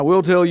I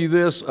will tell you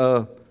this.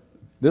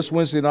 This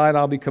Wednesday night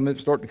I'll be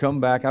start to come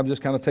back. I'm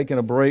just kind of taking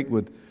a break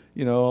with,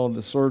 all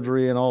the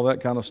surgery and all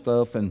that kind of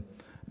stuff, and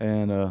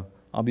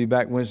I'll be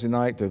back Wednesday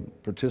night to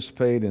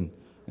participate in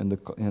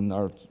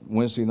our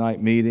Wednesday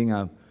night meeting.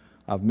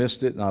 I've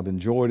missed it and I've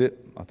enjoyed it.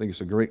 I think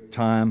it's a great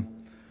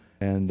time,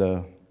 and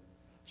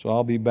so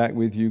I'll be back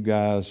with you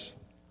guys,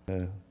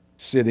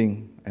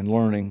 sitting and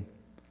learning,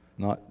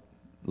 not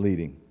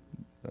leading.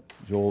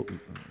 Joel.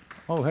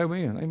 Oh,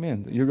 amen,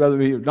 amen. You'd rather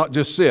be not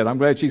just sit. I'm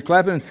glad she's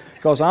clapping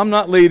because I'm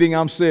not leading,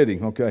 I'm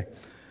sitting, okay?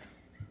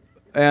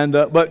 And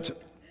but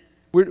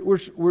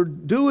we're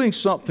doing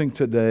something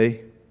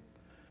today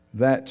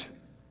that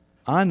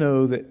I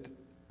know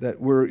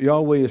that where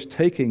Yahweh is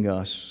taking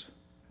us,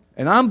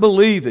 and I'm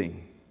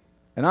believing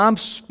and I'm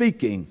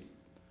speaking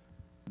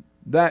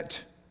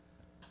that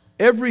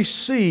every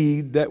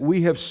seed that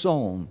we have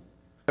sown,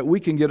 that we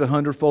can get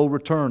 100-fold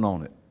return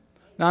on it.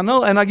 Now, I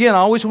know, and again, I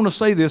always want to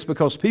say this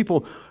because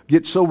people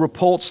get so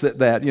repulsed at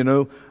that.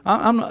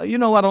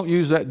 I don't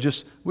use that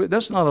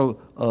that's not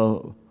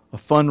a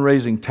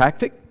fundraising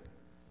tactic.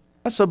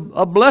 That's a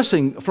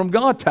blessing from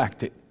God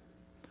tactic.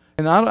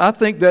 And I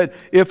think that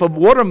if a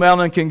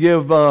watermelon can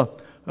give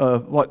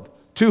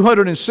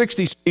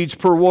 260 seeds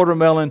per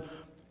watermelon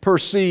per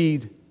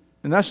seed,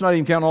 and that's not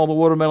even counting all the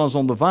watermelons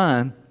on the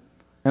vine,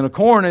 and a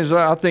corn is,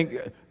 I think,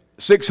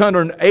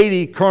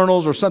 680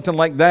 kernels or something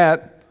like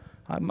that.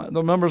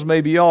 The numbers may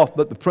be off,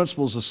 but the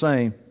principle is the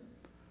same.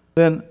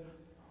 Then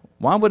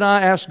why would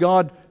I ask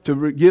God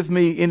to give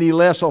me any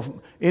less of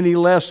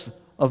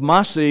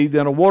my seed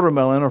than a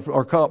watermelon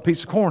or a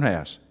piece of corn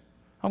has?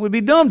 I would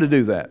be dumb to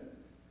do that.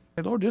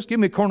 Hey, Lord, just give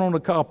me corn on the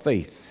cob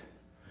faith.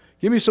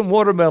 Give me some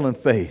watermelon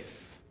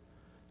faith.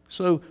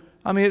 So,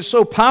 it's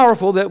so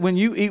powerful that when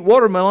you eat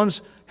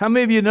watermelons, how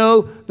many of you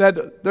know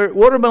that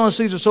watermelon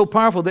seeds are so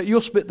powerful that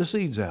you'll spit the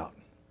seeds out?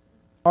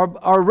 Or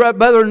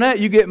better than that,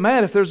 you get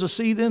mad if there's a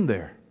seed in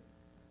there.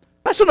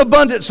 That's an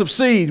abundance of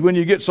seed when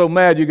you get so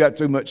mad you got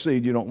too much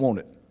seed, you don't want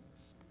it.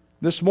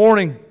 This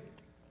morning,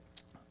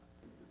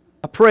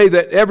 I pray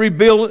that every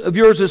bill of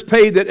yours is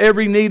paid, that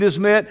every need is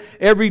met,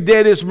 every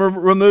debt is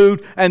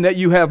removed, and that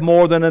you have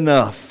more than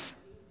enough.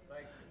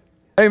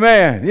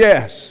 Amen.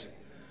 Yes.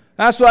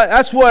 That's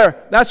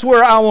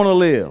where I want to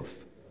live.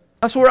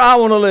 That's where I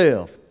want to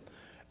live.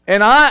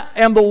 And I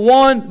am the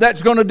one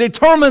that's going to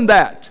determine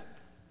that.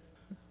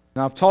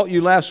 Now, I've taught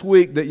you last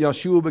week that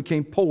Yeshua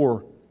became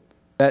poor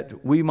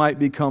that we might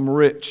become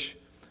rich.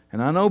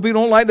 And I know we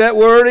don't like that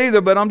word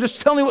either, but I'm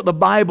just telling you what the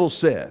Bible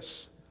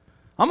says.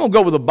 I'm going to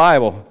go with the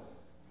Bible.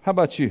 How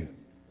about you?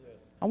 Yes.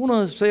 I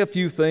want to say a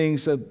few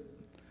things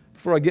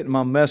before I get in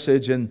my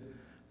message, and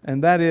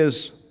that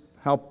is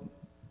how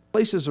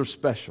places are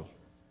special.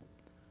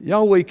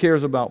 Yahweh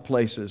cares about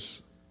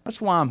places.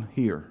 That's why I'm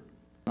here.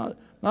 Not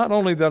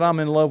only that I'm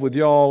in love with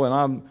y'all,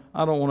 and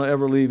I don't want to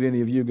ever leave any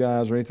of you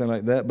guys or anything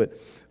like that, but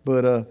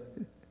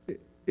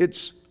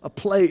it's a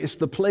place. It's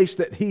the place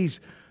that He's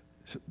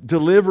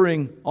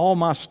delivering all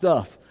my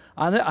stuff.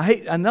 I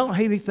don't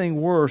hate anything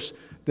worse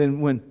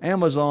than when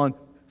Amazon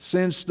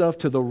sends stuff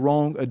to the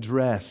wrong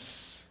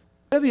address.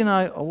 Debbie and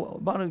I,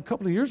 about a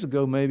couple of years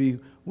ago maybe,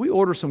 we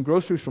ordered some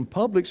groceries from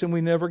Publix and we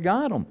never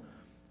got them.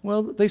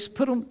 Well, they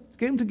gave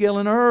them to Gail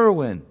and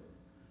Irwin.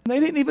 They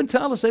didn't even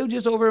tell us. They were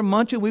just over there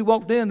munching. We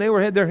walked in. They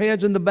had their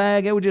heads in the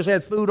bag. They just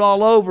had food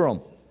all over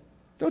them.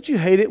 Don't you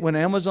hate it when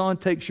Amazon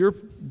takes your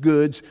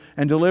goods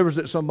and delivers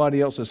it to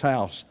somebody else's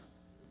house?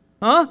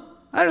 Huh?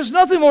 There's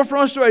nothing more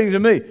frustrating to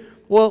me.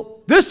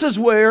 Well, this is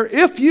where,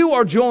 if you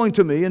are joined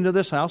to me into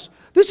this house,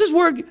 this is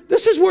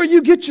where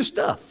you get your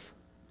stuff.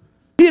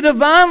 He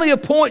divinely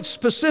appoints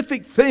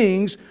specific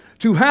things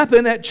to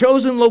happen at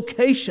chosen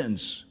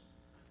locations.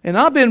 And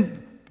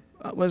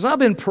as I've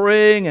been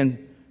praying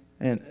and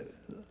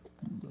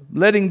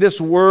letting this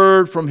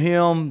word from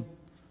Him,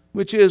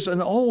 which is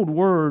an old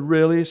word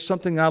really,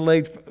 something I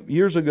laid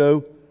years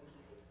ago.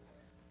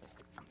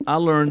 I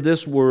learned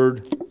this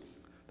word,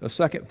 the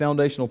second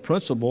foundational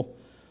principle.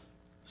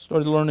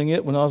 Started learning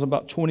it when I was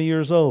about 20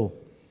 years old,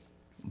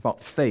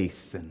 about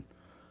faith and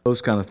those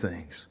kind of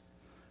things.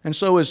 And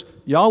so as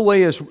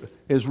Yahweh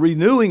is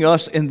renewing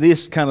us in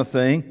this kind of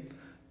thing,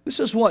 this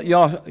is what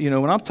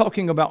when I'm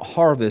talking about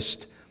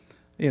harvest,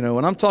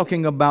 when I'm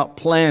talking about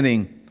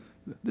planting,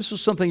 this is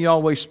something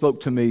Yahweh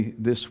spoke to me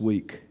this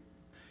week.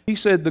 He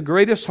said, the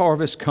greatest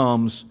harvest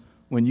comes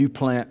when you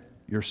plant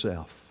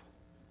yourself.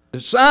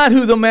 Decide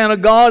who the man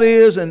of God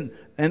is and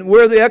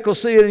where the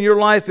ecclesia in your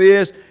life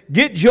is.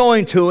 Get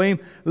joined to Him.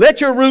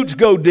 Let your roots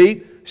go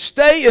deep.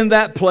 Stay in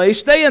that place.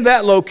 Stay in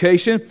that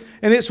location.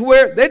 And that's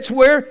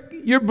where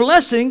your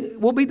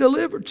blessing will be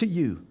delivered to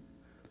you.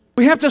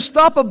 We have to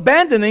stop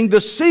abandoning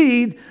the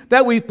seed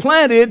that we've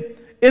planted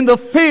in the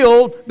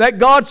field that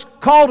God's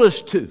called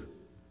us to.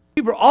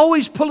 People are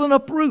always pulling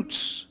up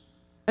roots.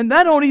 And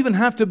that don't even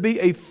have to be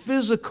a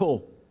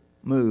physical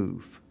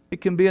move. It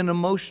can be an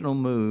emotional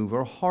move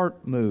or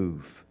heart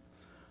move.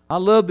 I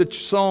love the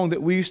song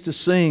that we used to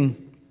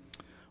sing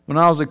when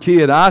I was a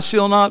kid. I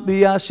shall not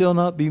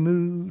be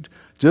moved,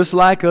 just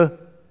like a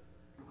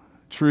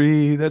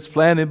tree that's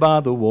planted by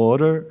the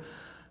water.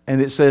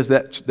 And it says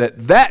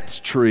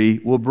that tree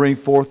will bring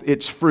forth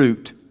its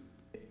fruit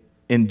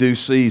in due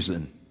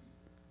season.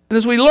 And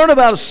as we learn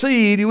about a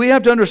seed, we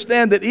have to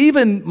understand that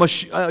even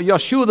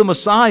Yeshua the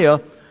Messiah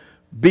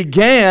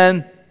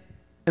began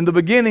in the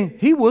beginning.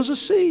 He was a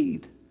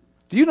seed.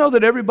 Do you know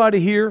that everybody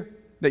here,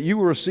 that you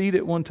were a seed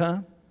at one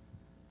time?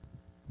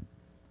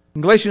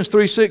 In Galatians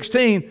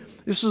 3:16,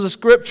 this is a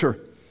scripture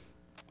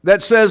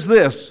that says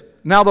this: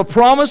 now the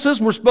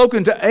promises were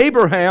spoken to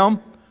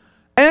Abraham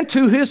and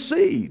to his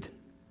seed.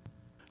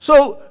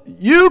 So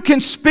you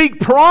can speak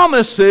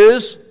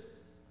promises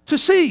to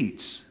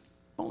seeds.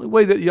 The only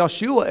way that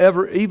Yeshua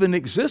ever even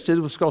existed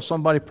was because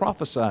somebody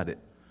prophesied it.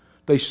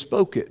 They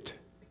spoke it.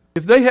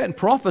 If they hadn't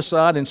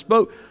prophesied and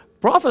spoke,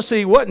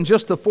 prophecy wasn't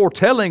just the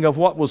foretelling of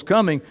what was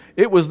coming.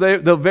 It was the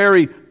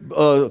very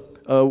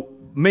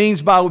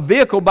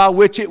vehicle by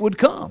which it would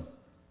come.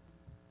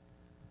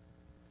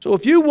 So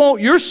if you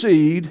want your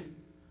seed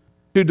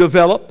to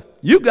develop,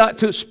 you got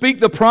to speak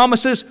the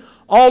promises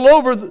all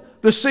over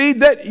the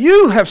seed that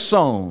you have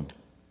sown.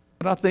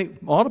 But I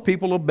think a lot of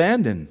people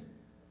abandon.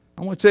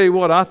 I want to tell you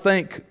what, I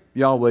thank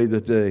Yahweh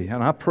today,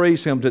 and I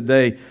praise Him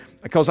today,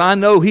 because I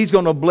know He's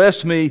going to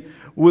bless me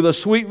with a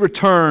sweet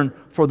return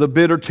for the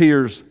bitter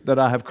tears that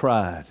I have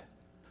cried.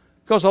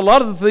 Because a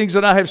lot of the things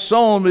that I have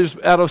sown is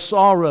out of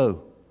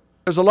sorrow.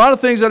 There's a lot of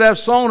things that I've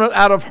sown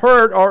out of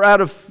hurt or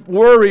out of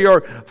worry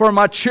or for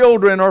my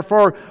children or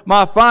for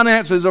my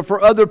finances or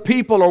for other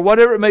people or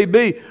whatever it may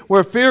be,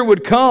 where fear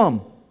would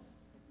come.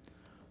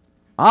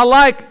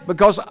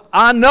 Because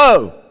I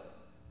know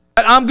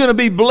that I'm going to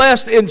be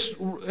blessed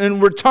in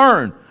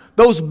return.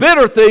 Those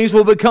bitter things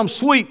will become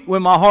sweet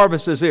when my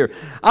harvest is here.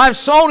 I've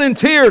sown in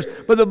tears,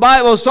 but the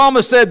Bible, the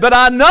psalmist said, but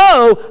I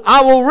know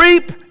I will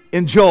reap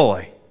in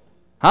joy.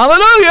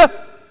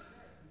 Hallelujah!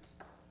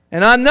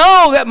 And I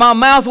know that my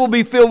mouth will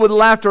be filled with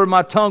laughter and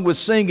my tongue with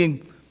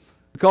singing,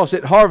 because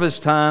at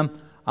harvest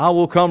time I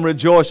will come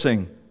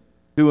rejoicing.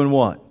 Doing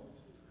what?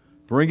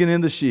 Bringing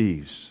in the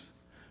sheaves.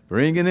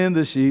 Bringing in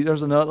the sheaves.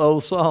 There's another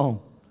old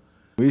song.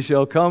 We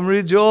shall come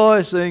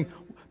rejoicing.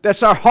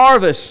 That's our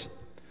harvest.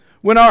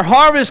 When our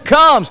harvest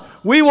comes,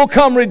 we will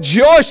come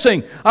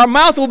rejoicing. Our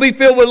mouth will be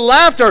filled with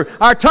laughter.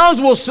 Our tongues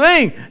will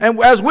sing.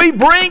 And as we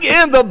bring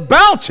in the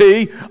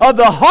bounty of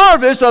the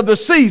harvest of the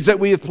seeds that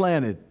we have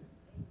planted,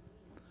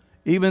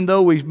 even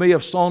though we may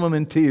have sown them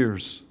in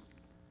tears,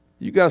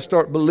 you got to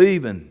start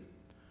believing.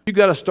 You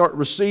got to start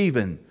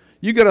receiving.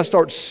 You got to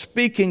start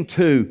speaking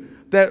to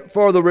that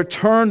for the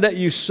return that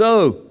you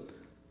sow.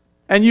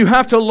 And you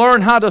have to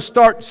learn how to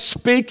start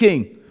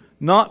speaking,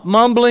 not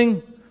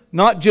mumbling,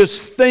 not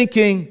just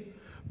thinking,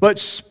 but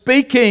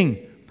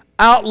speaking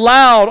out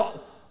loud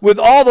with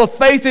all the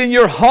faith in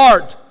your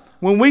heart.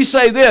 When we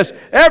say this,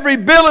 every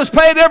bill is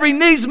paid, every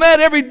need's met,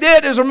 every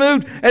debt is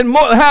removed, and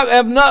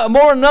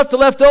more enough to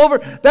left over,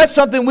 that's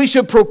something we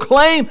should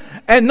proclaim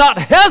and not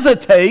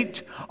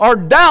hesitate or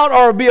doubt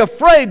or be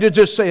afraid to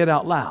just say it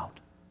out loud.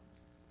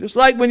 Just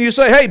like when you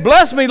say, hey,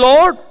 bless me,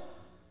 Lord.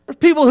 There's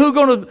people who are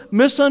going to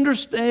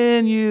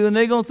misunderstand you, and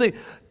they're going to think,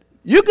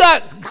 you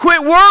got to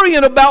quit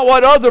worrying about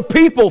what other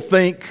people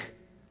think.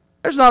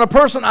 There's not a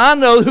person I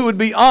know who would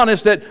be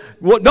honest that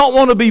don't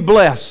want to be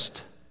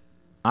blessed.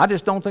 I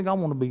just don't think I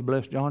want to be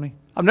blessed, Johnny.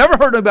 I've never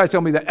heard anybody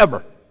tell me that,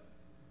 ever.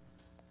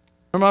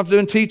 Remember, I've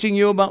been teaching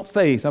you about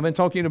faith. I've been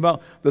talking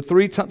about the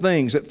three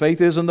things that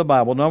faith is in the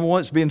Bible. Number one,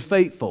 it's being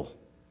faithful.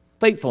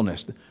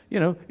 Faithfulness.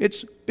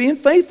 It's being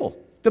faithful,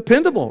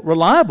 dependable,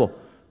 reliable.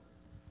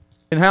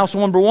 In house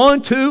number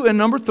 1, 2, and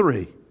number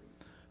 3.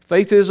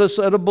 Faith is a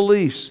set of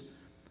beliefs.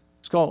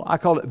 I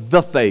call it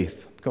the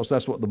faith, because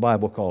that's what the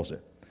Bible calls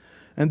it.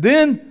 And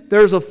then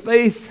there's a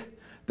faith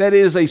that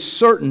is a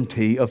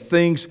certainty of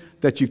things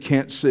that you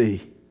can't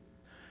see.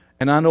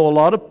 And I know a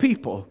lot of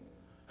people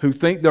who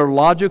think they're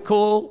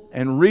logical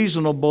and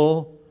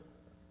reasonable,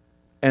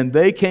 and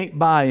they can't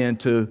buy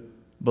into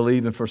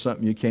believing for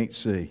something you can't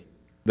see.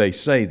 They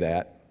say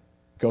that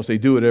because they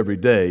do it every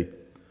day.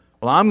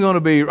 Well,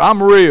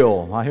 I'm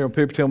real. I hear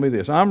people tell me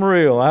this. I'm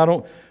real.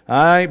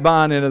 I ain't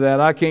buying into that.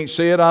 I can't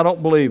see it. I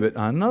don't believe it.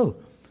 I know.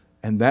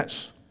 And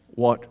that's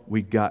what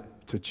we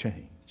got to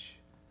change.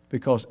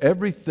 Because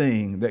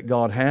everything that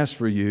God has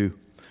for you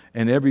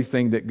and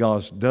everything that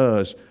God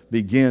does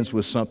begins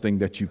with something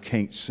that you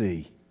can't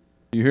see.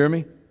 You hear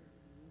me?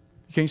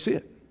 You can't see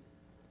it.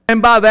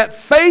 And by that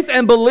faith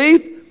and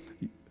belief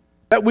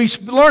that we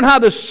learn how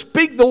to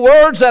speak the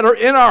words that are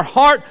in our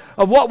heart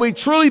of what we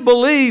truly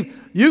believe,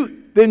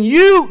 then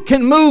you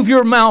can move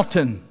your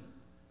mountain.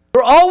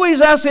 You're always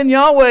asking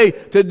Yahweh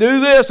to do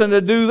this and to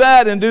do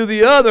that and do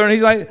the other. And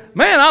He's like,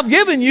 man, I've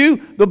given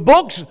you the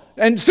books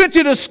and sent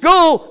you to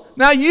school.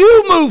 Now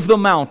you move the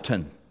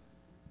mountain.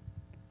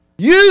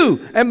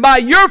 You, and by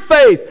your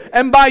faith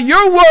and by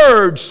your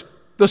words,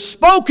 the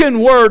spoken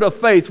word of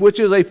faith, which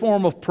is a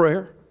form of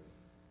prayer,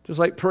 just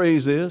like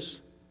praise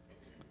is.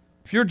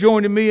 If you're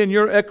joining me in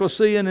your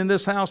ecclesia and in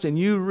this house and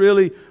you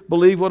really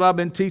believe what I've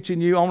been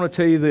teaching you, I want to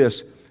tell you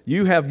this.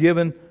 You have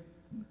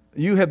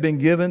been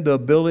given the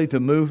ability to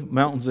move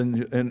mountains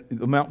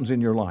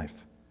in your life.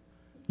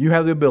 You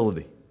have the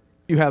ability.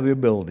 You have the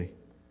ability.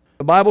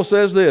 The Bible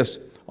says this,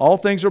 all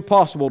things are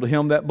possible to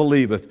him that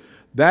believeth.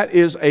 That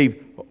is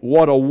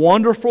what a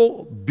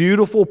wonderful,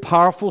 beautiful,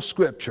 powerful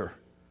scripture,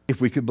 if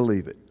we could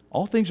believe it.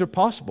 All things are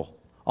possible.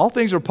 All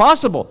things are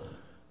possible.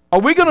 Are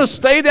we going to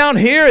stay down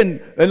here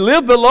and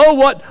live below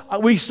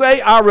what we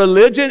say our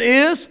religion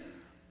is?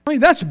 I mean,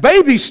 that's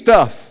baby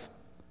stuff.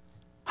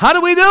 How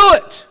do we do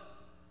it?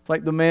 It's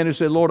like the man who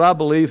said, Lord, I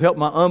believe, help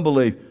my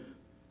unbelief.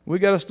 We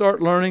got to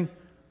start learning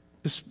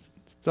to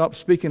stop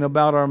speaking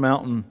about our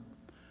mountain,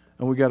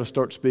 and we got to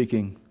start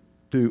speaking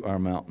to our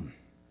mountain.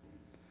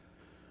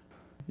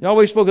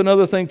 Yahweh spoke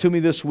another thing to me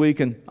this week,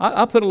 and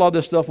I put a lot of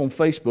this stuff on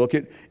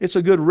Facebook. It's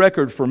a good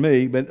record for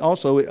me, but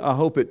also I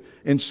hope it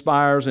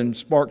inspires and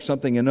sparks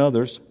something in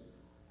others.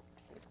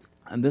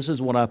 And this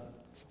is what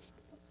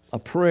a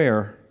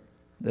prayer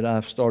that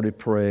I've started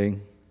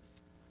praying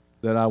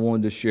that I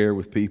wanted to share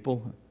with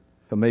people,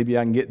 so maybe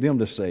I can get them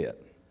to say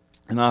it.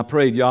 And I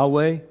prayed,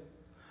 Yahweh,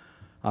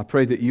 I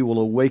pray that you will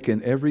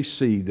awaken every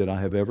seed that I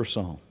have ever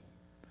sown.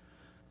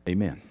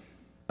 Amen.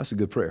 That's a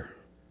good prayer.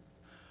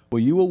 Will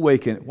you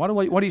awaken? Why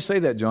do you say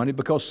that, Johnny?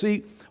 Because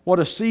see, what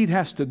a seed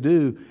has to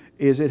do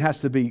is it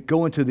has to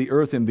go into the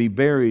earth and be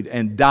buried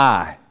and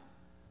die,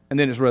 and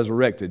then it's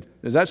resurrected.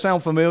 Does that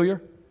sound familiar?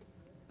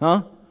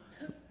 Huh?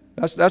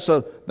 That's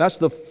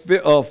the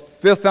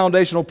fifth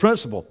foundational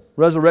principle,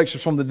 resurrection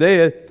from the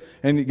dead,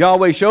 and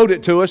Yahweh showed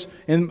it to us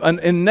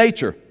in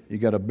nature. You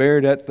got to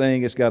bury that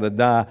thing; it's got to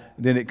die.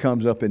 Then it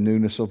comes up in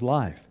newness of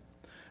life.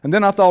 And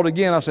then I thought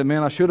again. I said,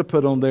 "Man, I should have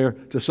put on there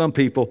to some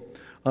people."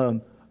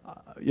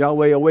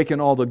 Yahweh,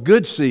 awaken all the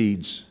good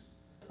seeds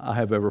I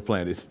have ever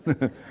planted.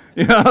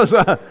 I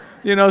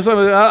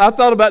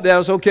thought about that. I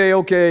was okay.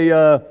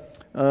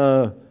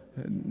 Don't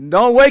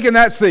awaken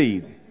that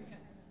seed.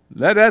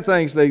 Let that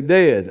thing stay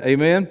dead.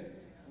 Amen.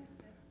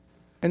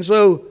 And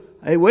so,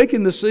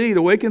 awaken the seed,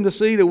 awaken the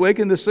seed,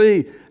 awaken the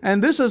seed.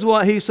 And this is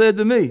what he said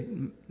to me.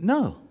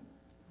 No,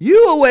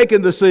 you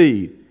awaken the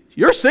seed.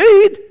 Your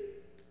seed.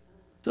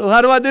 So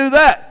how do I do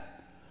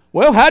that?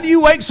 Well, how do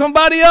you wake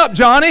somebody up,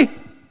 Johnny?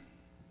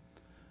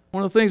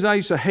 One of the things I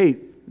used to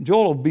hate,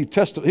 Joel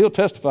he'll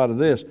testify to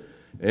this.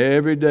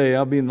 Every day,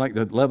 I'll be in like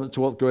the 11th,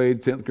 12th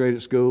grade, 10th grade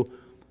at school.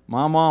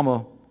 My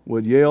mama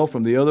would yell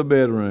from the other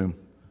bedroom,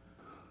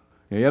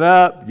 get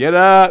up, get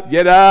up,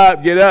 get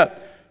up, get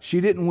up. She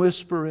didn't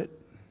whisper it.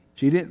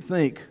 She didn't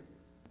think,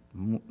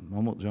 I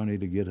want Johnny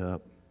to get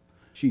up.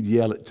 She'd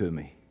yell it to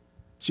me.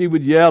 She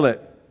would yell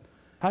it.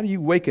 How do you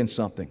waken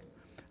something?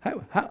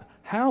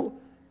 How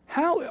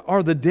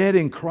are the dead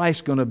in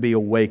Christ going to be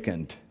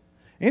awakened?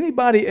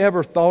 Anybody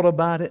ever thought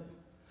about it?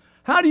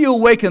 How do you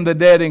awaken the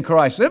dead in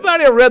Christ?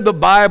 Anybody ever read the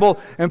Bible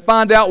and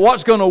find out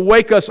what's going to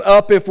wake us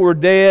up if we're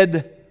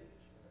dead?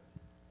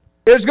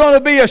 There's going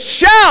to be a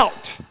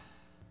shout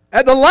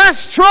at the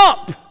last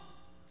trump.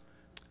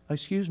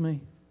 Excuse me.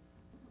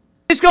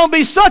 It's going to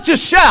be such a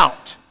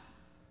shout.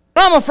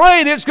 I'm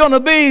afraid it's going to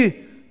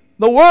be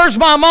the words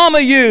my mama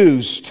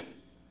used.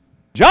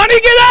 Johnny,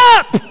 get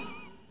up!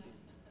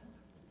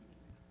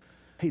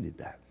 Hated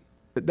that.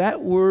 But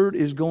that word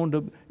is going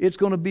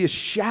to be a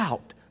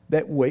shout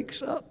that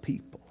wakes up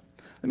people.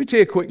 Let me tell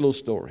you a quick little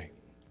story.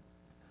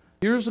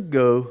 Years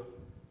ago,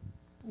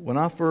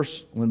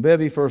 when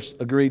Bevy first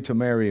agreed to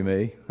marry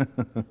me,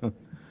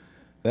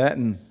 that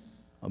and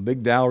a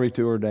big dowry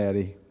to her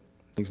daddy,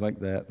 things like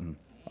that, and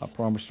I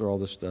promised her all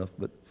this stuff.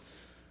 But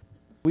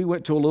we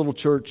went to a little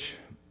church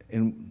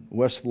in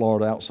West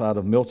Florida, outside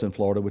of Milton,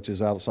 Florida, which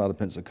is outside of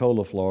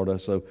Pensacola, Florida.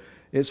 So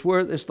it's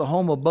the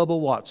home of Bubba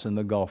Watson,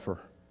 the golfer,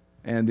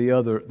 and the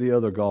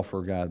other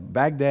golfer guy,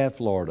 Baghdad,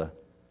 Florida.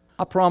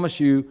 I promise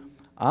you,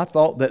 I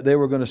thought that they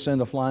were going to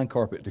send a flying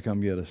carpet to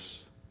come get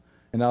us.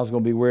 And I was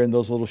going to be wearing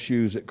those little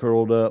shoes that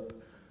curled up.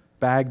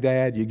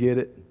 Baghdad, you get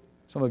it?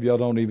 Some of y'all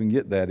don't even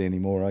get that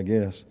anymore, I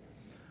guess.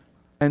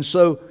 And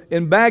so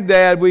in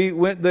Baghdad, we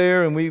went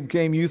there and we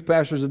became youth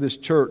pastors of this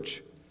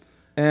church.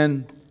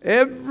 And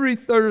every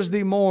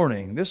Thursday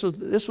morning, this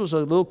was a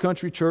little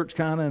country church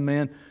kind of,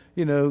 man,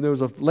 there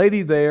was a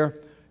lady there,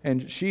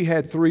 and she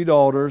had 3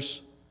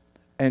 daughters,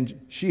 and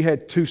she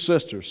had 2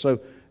 sisters. So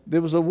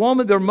there was a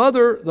woman, their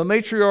mother, the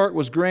matriarch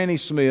was Granny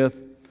Smith.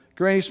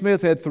 Granny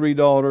Smith had 3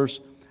 daughters,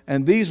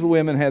 and these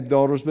women had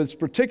daughters, but this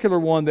particular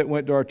one that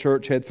went to our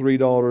church had 3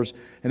 daughters.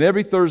 And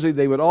every Thursday,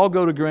 they would all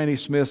go to Granny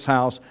Smith's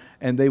house,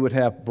 and they would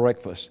have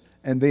breakfast.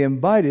 And they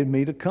invited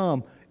me to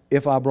come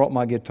if I brought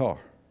my guitar.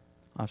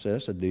 I said,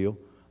 that's a deal.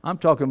 I'm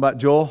talking about,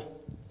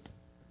 Joel,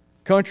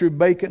 country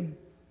bacon.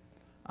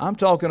 I'm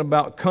talking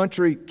about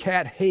country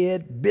cat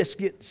head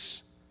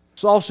biscuits,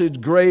 sausage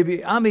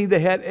gravy. I mean, they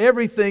had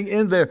everything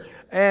in there.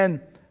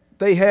 And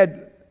they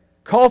had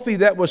coffee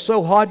that was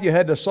so hot you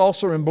had to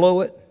saucer and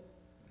blow it.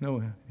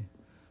 No,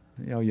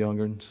 y'all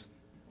youngerns.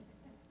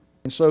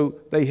 And so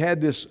they had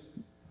this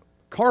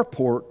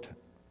carport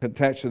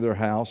attached to their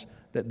house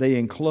that they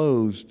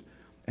enclosed,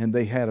 and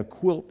they had a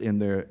quilt in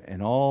there,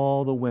 and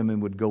all the women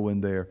would go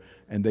in there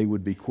and they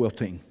would be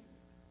quilting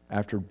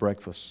after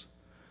breakfast.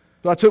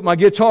 So I took my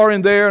guitar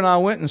in there and I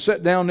went and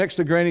sat down next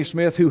to Granny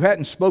Smith, who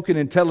hadn't spoken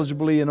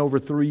intelligibly in over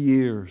 3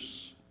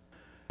 years.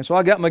 And so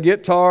I got my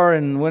guitar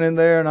and went in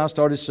there and I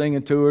started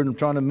singing to her and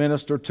trying to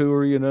minister to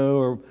her,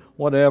 or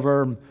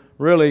whatever.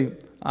 Really,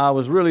 I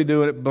was really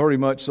doing it pretty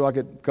much so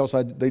because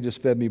they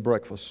just fed me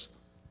breakfast.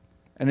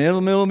 And in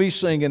the middle of me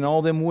singing,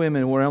 all them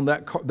women were on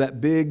that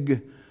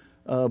big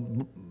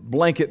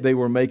blanket they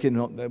were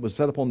making that was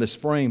set up on this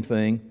frame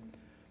thing.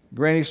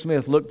 Granny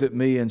Smith looked at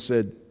me and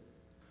said,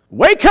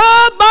 "Wake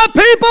up, my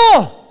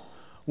people!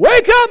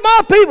 Wake up,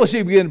 my people!"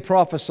 She began to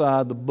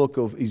prophesy the book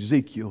of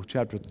Ezekiel,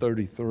 chapter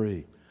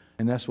 33.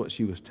 And that's what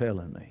she was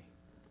telling me.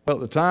 Well,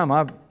 at the time,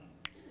 I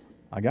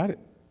got it.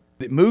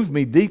 It moved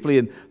me deeply.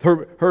 And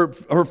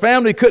her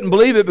family couldn't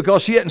believe it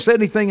because she hadn't said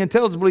anything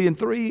intelligibly in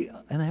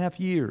 3.5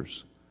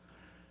 years.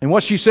 And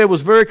what she said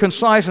was very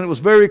concise and it was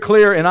very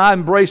clear, and I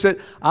embraced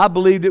it. I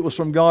believed it was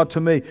from God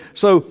to me.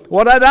 So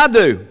what did I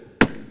do?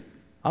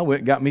 I went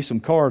and got me some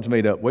cards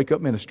made up, Wake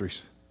Up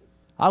Ministries.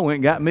 I went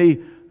and got me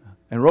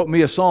and wrote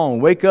me a song,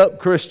 Wake Up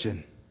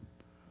Christian.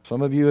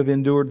 Some of you have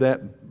endured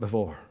that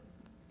before.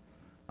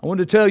 I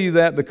wanted to tell you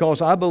that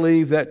because I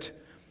believe that,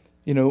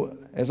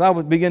 as I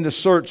would begin to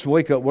search,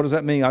 wake up, what does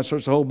that mean? I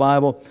searched the whole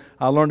Bible.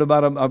 I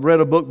read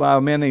a book by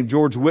a man named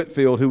George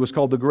Whitefield who was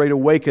called The Great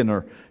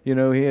Awakener.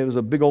 It was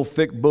a big old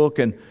thick book,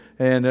 and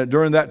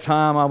during that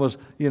time I was,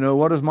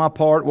 what is my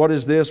part? What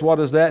is this?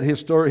 What is that?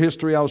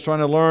 History. I was trying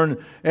to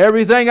learn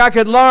everything I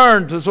could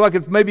learn so I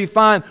could maybe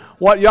find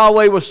what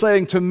Yahweh was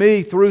saying to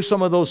me through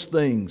some of those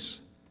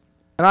things.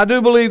 And I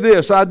do believe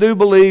this. I do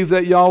believe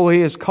that Yahweh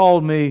has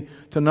called me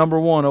to, number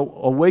one,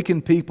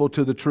 awaken people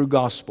to the true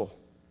gospel.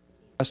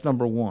 That's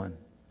number one.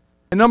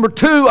 And number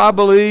two, I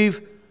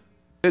believe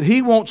that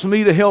He wants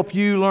me to help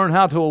you learn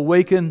how to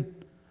awaken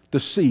the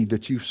seed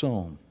that you've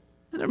sown.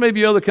 And there may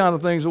be other kind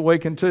of things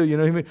awaken too.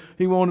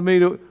 He wanted me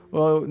to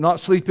not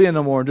sleep in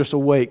no more and just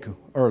awake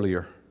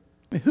earlier.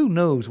 I mean, who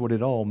knows what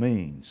it all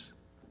means?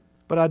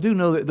 But I do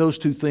know that those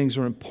two things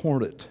are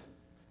important.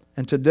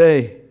 And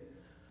today,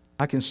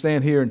 I can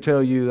stand here and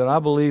tell you that I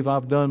believe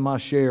I've done my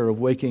share of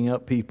waking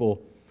up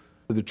people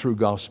to the true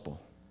gospel.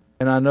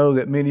 And I know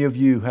that many of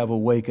you have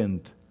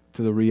awakened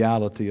to the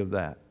reality of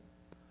that.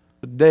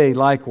 Today,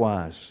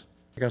 likewise,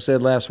 like I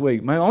said last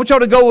week, man, I want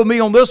y'all to go with me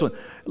on this one.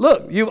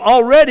 Look, you've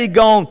already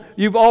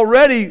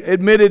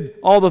admitted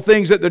all the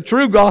things that the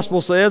true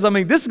gospel says. I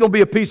mean, this is going to be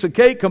a piece of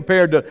cake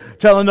compared to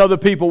telling other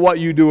people what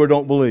you do or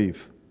don't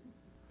believe.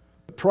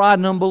 Pride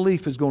and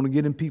unbelief is going to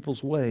get in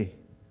people's way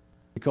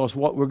because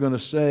what we're going to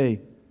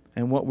say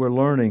and what we're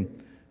learning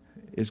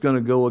is going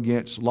to go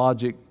against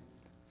logic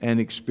and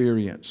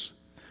experience.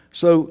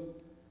 So,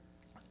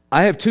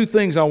 I have two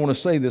things I want to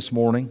say this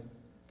morning.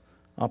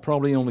 I'll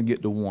probably only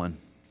get to one.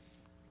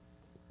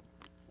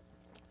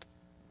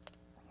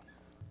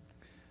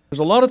 There's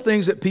a lot of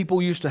things that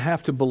people used to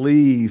have to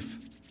believe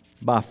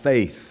by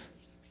faith.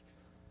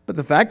 But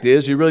the fact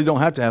is, you really don't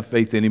have to have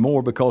faith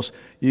anymore because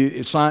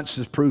science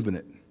has proven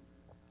it.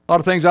 A lot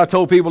of things I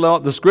told people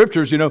about the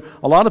Scriptures, a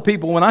lot of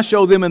people, when I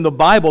show them in the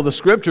Bible, the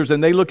Scriptures,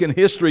 and they look in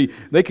history,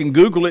 they can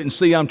Google it and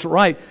see I'm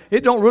right.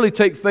 It don't really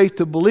take faith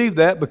to believe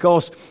that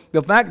because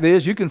the fact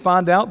is you can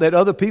find out that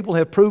other people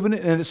have proven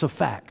it and it's a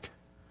fact.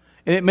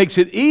 And it makes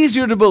it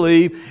easier to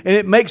believe and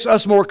it makes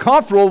us more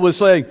comfortable with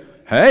saying,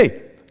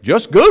 hey,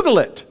 just Google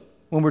it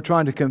when we're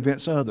trying to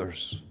convince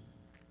others.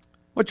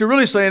 What you're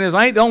really saying is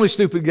I ain't the only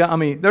stupid guy. I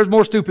mean, there's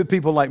more stupid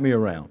people like me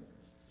around.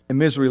 And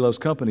misery loves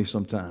company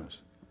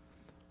sometimes.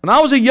 When I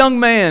was a young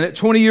man at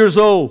 20 years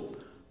old,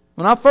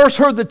 when I first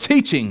heard the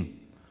teaching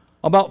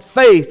about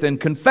faith and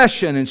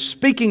confession and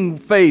speaking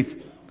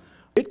faith,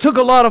 it took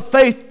a lot of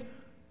faith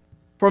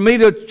for me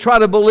to try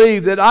to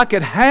believe that I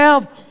could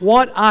have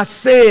what I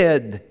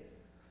said.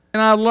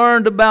 And I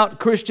learned about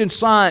Christian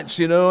Science,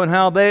 and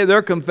how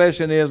their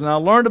confession is. And I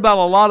learned about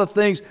a lot of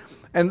things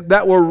and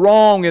that were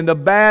wrong and the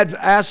bad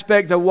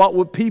aspect of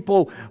what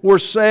people were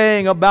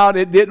saying about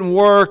it didn't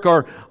work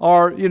or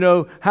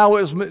how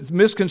it was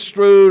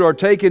misconstrued or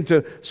taken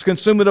to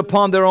consume it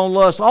upon their own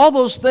lust. All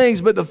those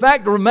things, but the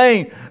fact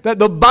remained that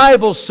the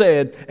Bible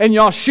said and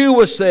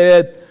Yeshua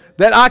said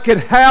that I could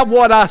have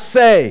what I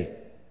say.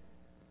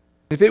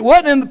 If it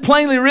wasn't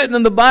plainly written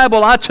in the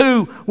Bible, I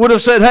too would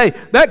have said, hey,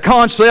 that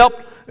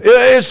concept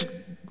is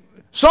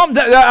something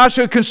that I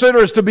should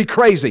consider as to be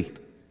crazy.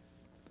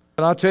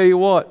 But I'll tell you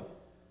what,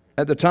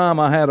 at the time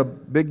I had a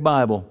big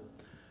Bible,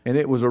 and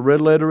it was a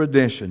red letter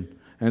edition.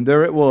 And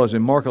there it was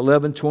in Mark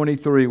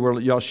 11:23, where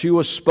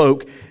Yeshua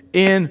spoke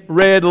in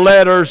red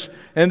letters.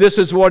 And this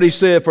is what He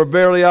said, "For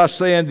verily I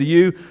say unto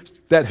you,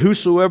 that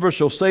whosoever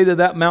shall say to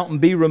that mountain,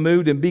 be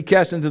removed and be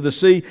cast into the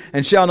sea,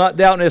 and shall not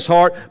doubt in his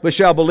heart, but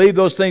shall believe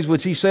those things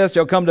which he saith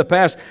shall come to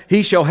pass,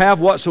 he shall have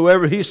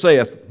whatsoever he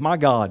saith." My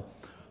God.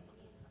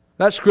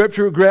 That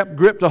scripture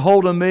gripped a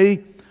hold of me.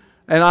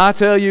 And I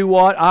tell you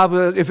what,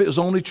 if it was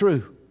only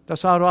true.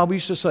 That's how I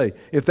used to say.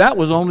 If that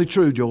was only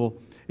true, Joel.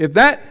 If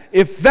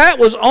that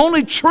was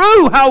only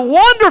true, how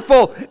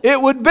wonderful it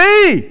would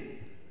be.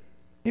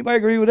 Anybody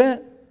agree with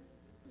that?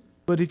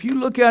 But if you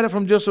look at it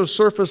from just a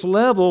surface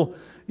level,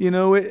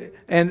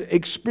 and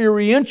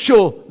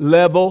experiential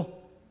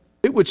level,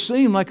 it would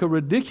seem like a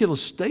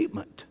ridiculous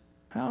statement.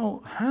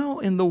 How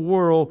in the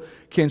world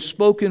can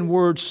spoken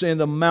words send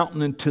a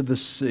mountain into the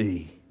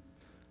sea?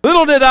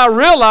 Little did I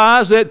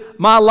realize that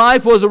my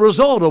life was a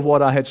result of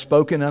what I had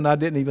spoken, and I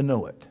didn't even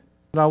know it.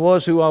 I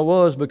was who I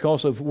was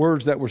because of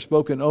words that were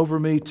spoken over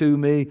me, to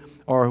me,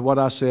 or what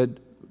I said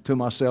to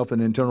myself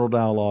in internal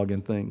dialogue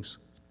and things.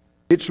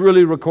 It's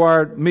really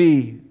required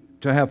me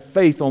to have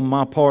faith on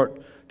my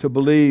part to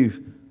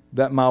believe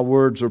that my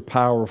words are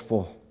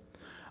powerful.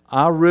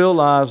 I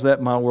realize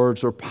that my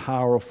words are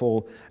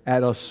powerful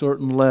at a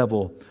certain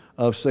level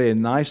of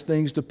saying nice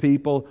things to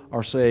people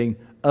or saying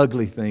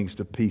ugly things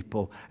to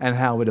people, and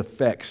how it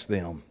affects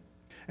them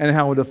and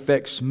how it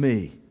affects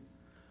me.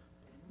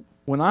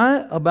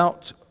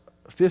 About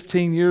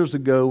 15 years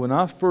ago, when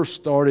I first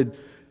started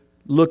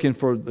looking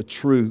for the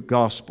true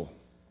gospel,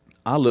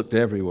 I looked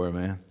everywhere,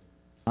 man.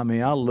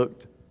 I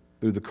looked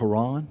through the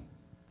Quran.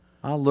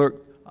 I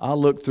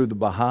looked through the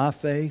Baha'i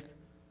faith.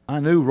 I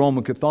knew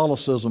Roman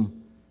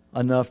Catholicism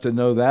enough to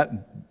know that,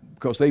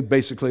 because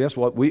that's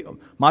what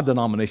my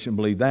denomination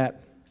believed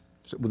that,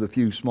 with a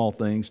few small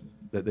things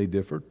that they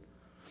differed.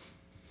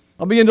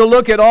 I began to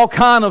look at all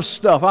kind of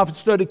stuff. I've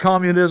studied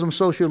communism,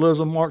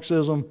 socialism,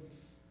 Marxism.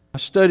 I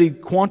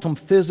studied quantum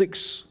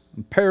physics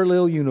and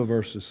parallel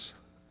universes.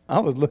 I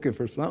was looking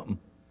for something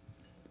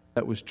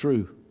that was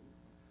true.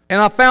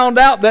 And I found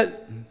out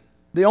that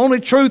the only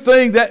true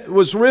thing that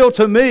was real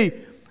to me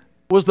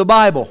was the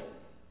Bible.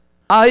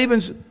 I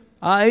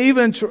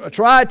even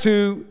tried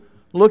to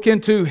look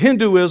into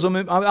Hinduism.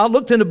 I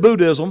looked into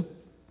Buddhism.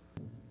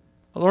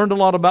 I learned a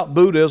lot about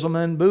Buddhism,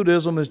 and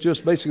Buddhism is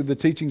just basically the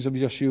teachings of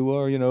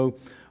Yeshua,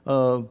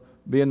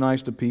 being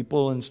nice to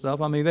people and stuff.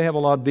 They have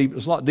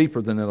it's a lot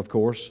deeper than that, of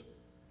course.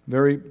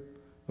 A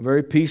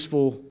very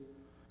peaceful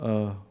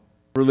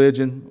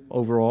religion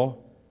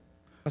overall.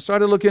 I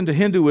started looking into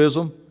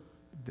Hinduism.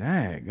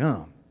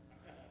 Daggum.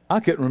 I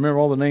couldn't remember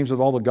all the names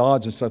of all the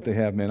gods and stuff they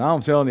have, man.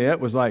 I'm telling you,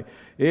 to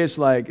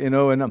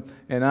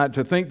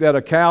think that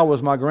a cow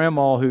was my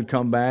grandma who'd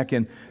come back,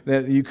 and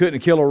that you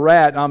couldn't kill a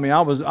rat. I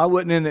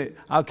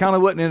kind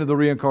of wasn't into the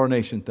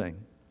reincarnation thing.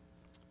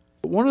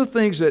 But one of the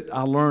things that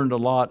I learned a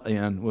lot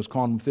in was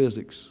quantum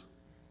physics.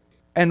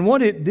 And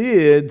what it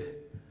did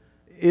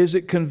is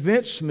it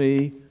convinced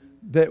me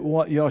that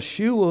what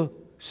Yeshua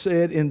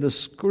said in the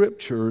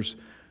Scriptures,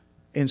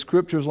 in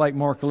Scriptures like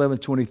Mark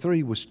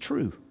 11:23, was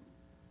true.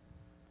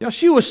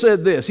 Yeshua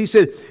said this. He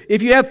said,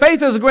 if you have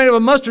faith as a grain of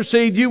a mustard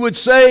seed, you would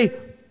say,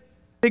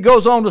 it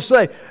goes on to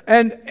say,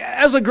 and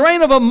as a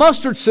grain of a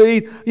mustard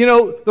seed,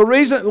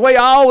 the way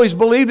I always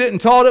believed it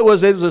and taught it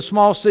was a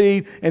small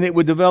seed, and it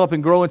would develop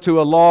and grow into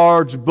a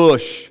large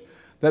bush,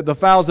 that the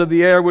fowls of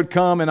the air would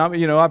come, and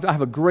I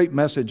have a great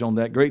message on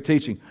that, great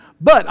teaching.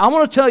 But I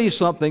want to tell you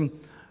something.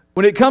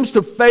 When it comes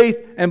to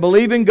faith and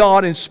believing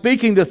God and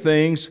speaking to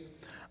things,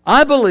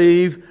 I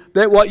believe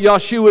that what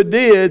Yeshua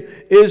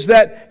did is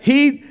that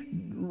He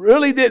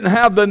really didn't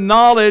have the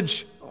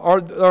knowledge, I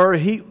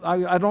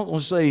don't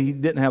want to say He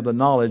didn't have the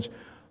knowledge,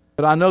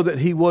 but I know that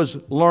He was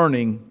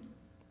learning.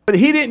 But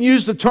He didn't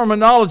use the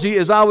terminology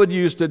as I would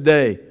use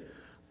today.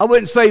 I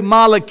wouldn't say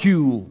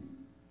molecule.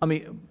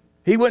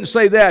 He wouldn't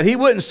say that. He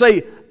wouldn't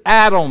say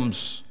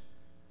atoms.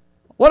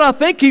 What I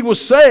think He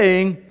was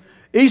saying,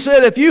 He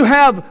said, if you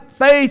have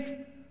faith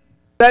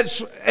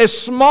that's as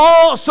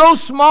small, so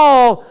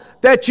small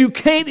that you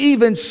can't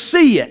even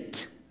see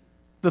it,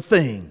 the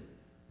thing.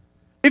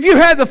 If you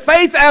had the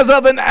faith as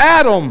of an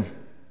atom,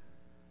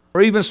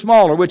 or even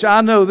smaller, which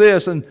I know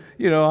this, and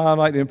I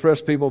like to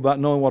impress people about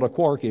knowing what a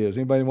quark is.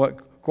 Anybody know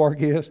what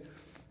quark is?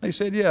 They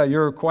said, yeah,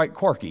 you're quite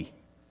quarky.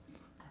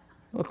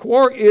 A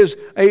quark is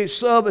a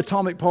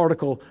subatomic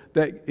particle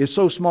that is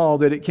so small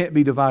that it can't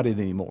be divided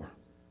anymore.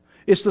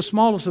 It's the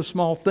smallest of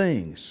small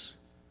things.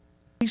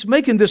 He's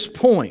making this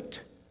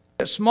point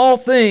that small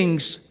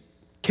things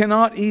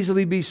cannot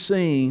easily be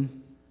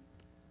seen,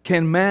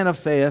 can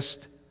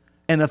manifest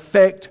and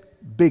affect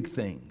big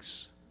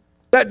things.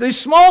 That these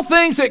small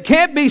things that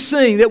can't be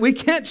seen, that we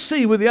can't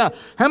see with the eye.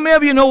 How many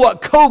of you know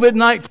what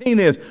COVID-19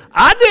 is?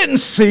 I didn't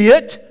see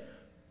it,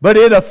 but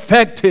it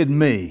affected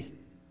me.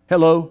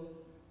 Hello?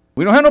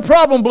 We don't have no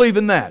problem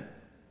believing that.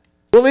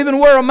 We'll even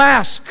wear a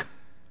mask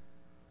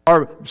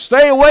or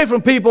stay away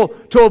from people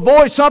to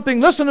avoid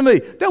something, listen to me,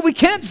 that we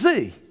can't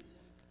see.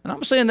 And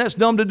I'm saying that's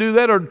dumb to do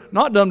that or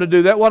not dumb to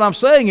do that. What I'm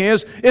saying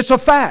is it's a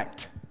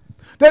fact.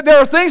 That there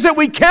are things that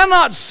we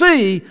cannot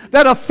see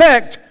that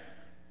affect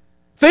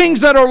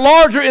things that are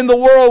larger in the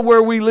world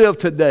where we live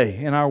today,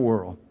 in our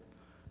world.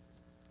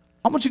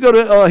 I want you to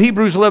go to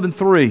Hebrews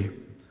 11:3,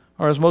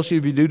 or as most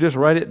of you do, just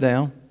write it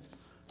down.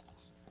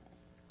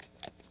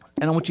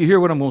 And I want you to hear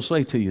what I'm going to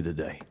say to you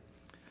today.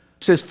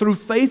 It says, through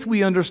faith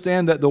we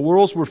understand that the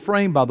worlds were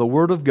framed by the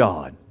Word of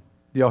God.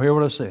 Do y'all hear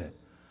what I said?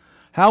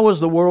 How was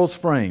the worlds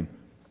framed?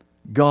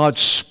 God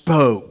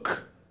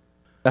spoke.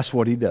 That's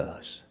what He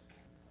does.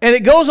 And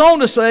it goes on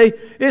to say,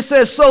 it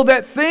says, so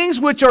that things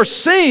which are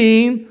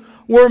seen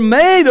were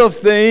made of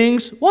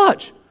things,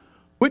 watch,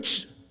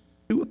 which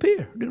do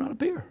not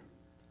appear.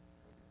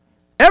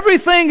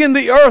 Everything in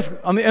the earth,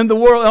 in the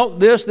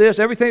world,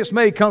 everything that's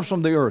made comes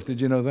from the earth. Did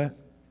you know that?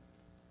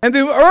 And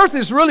the earth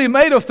is really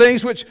made of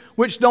things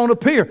which don't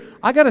appear.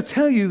 I got to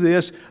tell you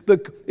this,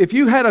 if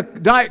you had a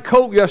Diet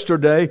Coke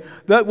yesterday,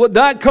 what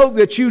Diet Coke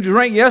that you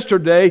drank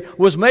yesterday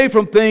was made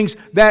from things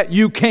that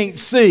you can't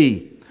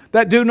see,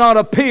 that do not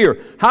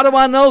appear. How do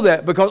I know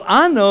that? Because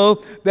I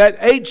know that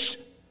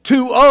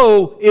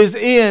H2O is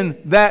in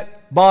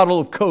that bottle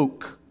of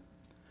Coke.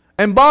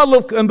 And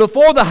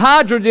before the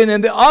hydrogen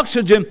and the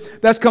oxygen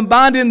that's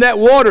combined in that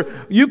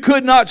water, you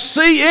could not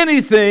see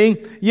anything,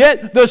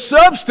 yet the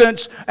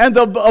substance and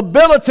the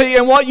ability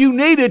and what you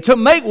needed to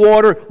make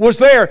water was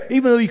there,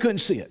 even though you couldn't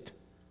see it.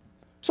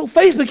 So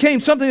faith became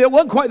something that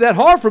wasn't quite that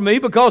hard for me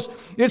because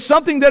it's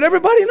something that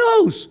everybody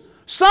knows.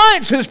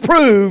 Science has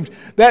proved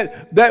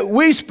that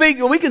we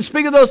can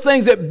speak of those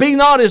things that be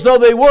not as though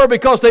they were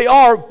because they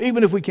are,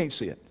 even if we can't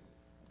see it.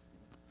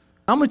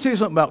 I'm going to tell you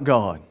something about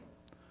God.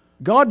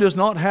 God does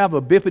not have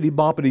a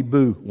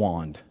bippity-boppity-boo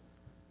wand.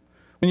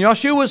 When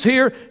Yeshua was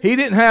here, He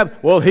didn't have,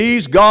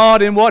 He's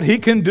God and what He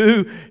can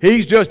do.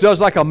 He just does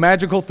like a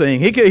magical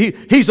thing.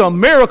 He's a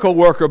miracle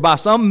worker by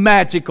some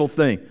magical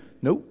thing.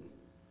 Nope.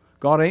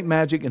 God ain't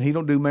magic and He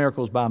don't do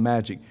miracles by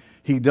magic.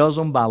 He does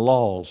them by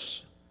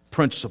laws,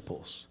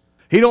 principles.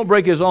 He don't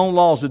break His own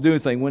laws to do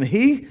anything. When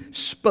He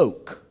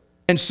spoke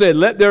and said,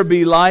 let there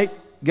be light,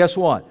 guess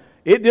what?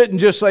 It didn't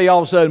just say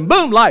all of a sudden,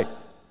 boom, light.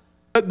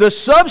 But the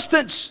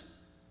substance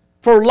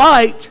for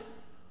light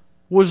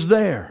was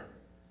there.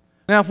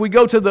 Now, if we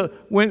go to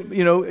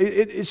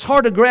it's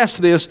hard to grasp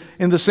this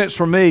in the sense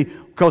for me,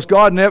 because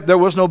there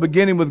was no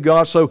beginning with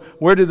God. So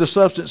where did the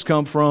substance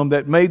come from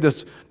that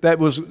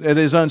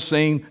is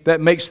unseen,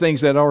 that makes things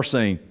that are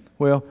seen?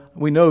 Well,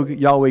 we know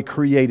Yahweh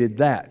created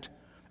that,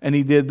 and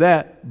He did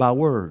that by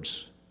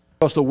words,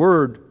 because the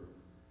Word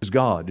is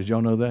God. Did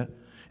y'all know that?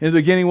 In the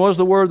beginning was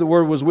the Word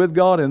was with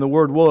God, and the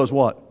Word was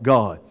what?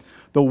 God.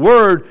 The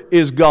Word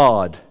is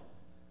God.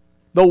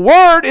 The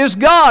Word is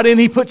God, and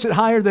He puts it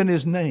higher than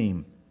His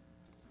name.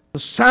 The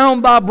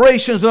sound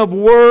vibrations of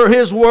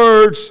His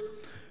words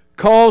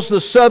cause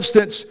the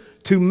substance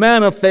to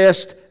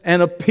manifest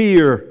and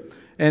appear.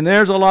 And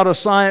there's a lot of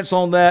science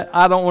on that.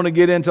 I don't want to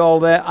get into all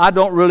that. I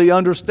don't really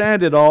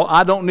understand it all.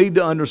 I don't need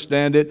to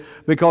understand it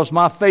because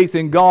my faith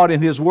in God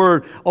and His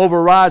Word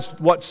overrides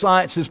what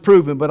science has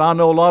proven. But I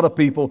know a lot of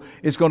people,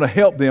 it's going to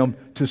help them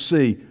to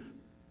see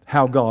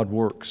how God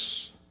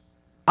works.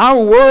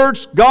 Our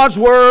words, God's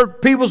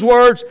Word, people's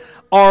words,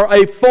 are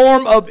a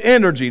form of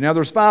energy. Now,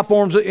 there's 5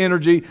 forms of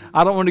energy.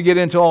 I don't want to get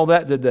into all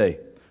that today.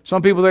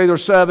 Some people say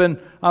there's 7.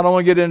 I don't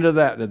want to get into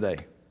that today.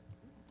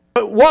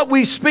 But what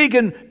we speak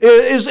in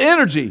is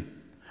energy.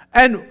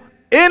 And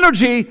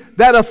energy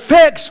that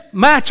affects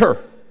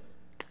matter.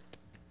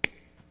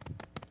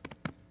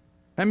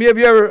 How many of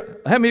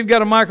you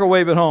got a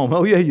microwave at home?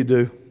 Oh, yeah, you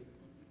do.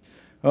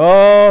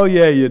 Oh,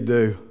 yeah, you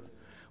do.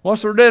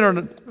 What's for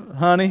dinner,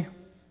 honey?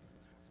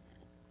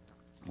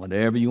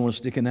 Whatever you want to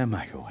stick in that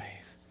microwave.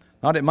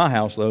 Not at my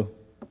house, though.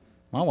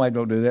 My wife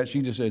don't do that.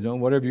 She just says,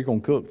 whatever you're going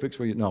to cook, fix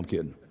for you. No, I'm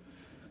kidding.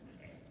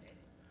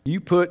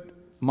 You put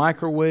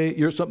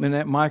something in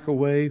that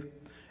microwave,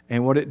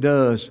 and what it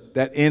does,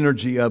 that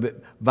energy of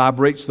it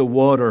vibrates the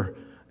water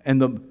and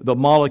the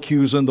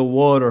molecules in the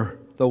water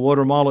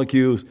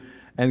molecules,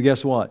 and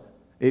guess what?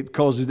 It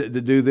causes it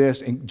to do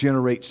this and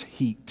generates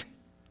heat.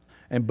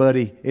 And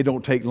buddy, it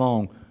don't take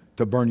long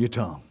to burn your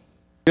tongue.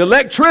 The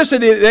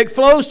electricity that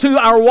flows to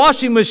our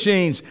washing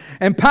machines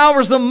and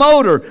powers the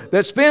motor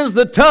that spins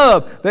the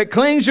tub that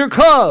cleans your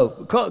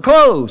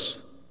clothes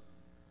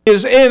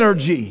is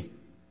energy.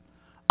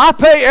 I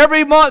pay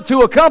every month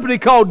to a company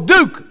called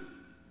Duke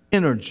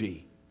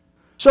Energy.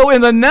 So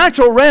in the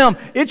natural realm,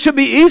 it should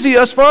be easy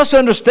for us to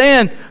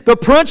understand the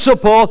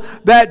principle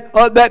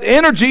that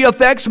energy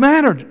affects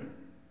matter.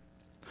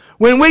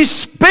 When we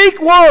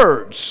speak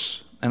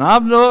words, and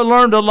I've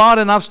learned a lot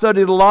and I've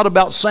studied a lot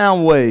about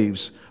sound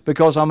waves,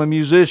 because I'm a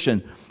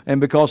musician and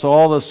because of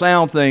all the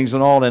sound things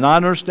and all. And I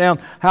understand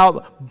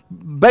how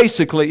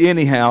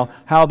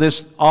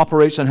this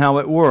operates and how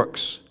it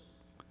works.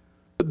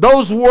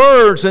 Those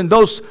words and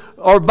those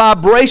are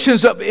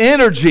vibrations of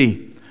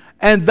energy.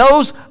 And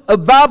those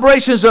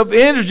vibrations of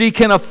energy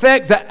can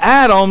affect the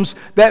atoms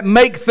that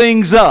make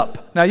things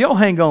up. Now, y'all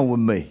hang on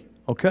with me,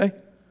 okay?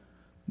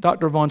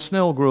 Dr. Von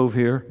Snellgrove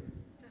here.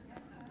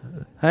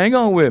 Hang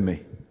on with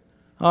me,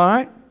 all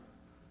right?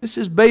 This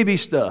is baby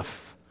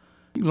stuff.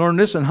 You learned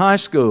this in high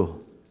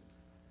school.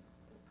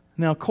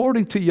 Now,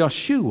 according to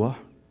Yeshua,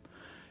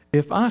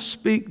 if I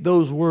speak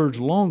those words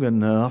long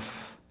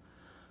enough,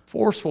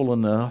 forceful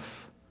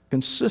enough,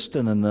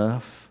 consistent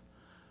enough,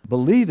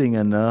 believing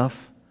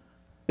enough,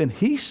 then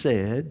He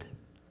said,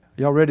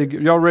 y'all ready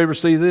to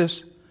receive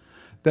this?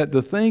 That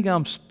the thing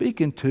I'm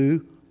speaking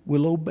to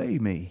will obey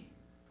me.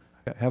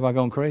 Have I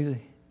gone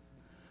crazy?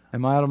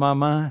 Am I out of my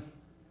mind?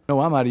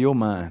 No, I'm out of your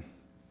mind.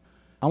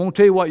 I want to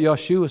tell you what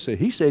Yeshua said.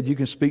 He said you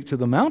can speak to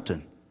the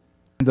mountain,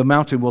 and the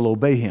mountain will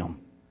obey Him.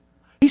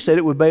 He said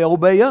it would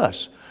obey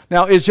us.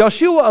 Now, is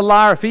Joshua a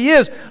liar? If he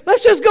is,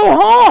 let's just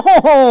go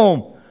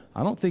home.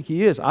 I don't think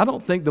he is. I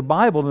don't think the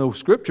Bible and the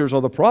Scriptures are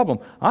the problem.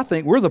 I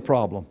think we're the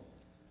problem.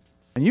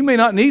 And you may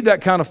not need that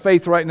kind of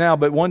faith right now,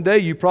 but one day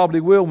you probably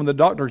will when the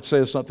doctor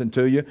says something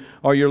to you,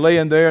 or you're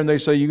laying there and they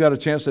say you got a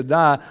chance to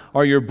die,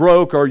 or you're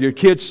broke, or your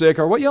kid's sick,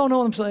 or what. Y'all know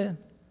what I'm saying?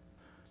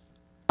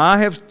 I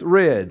have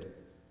read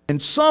in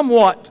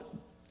somewhat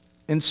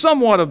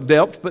of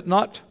depth, but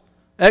not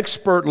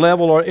expert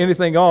level or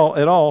anything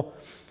at all.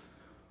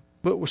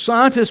 But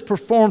scientists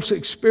perform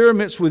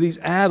experiments with these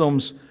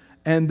atoms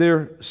and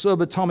their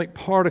subatomic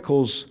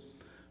particles,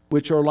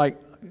 which are like,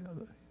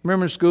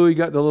 remember in school you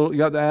got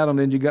the atom,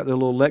 then you got the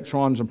little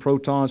electrons and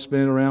protons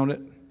spinning around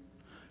it.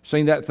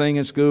 Seen that thing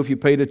in school if you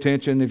paid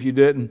attention. If you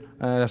didn't,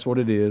 that's what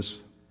it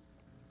is.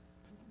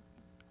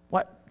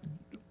 What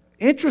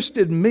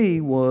interested me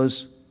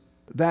was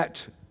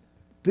that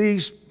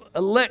these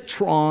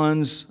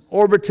electrons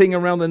orbiting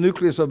around the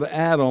nucleus of an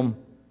atom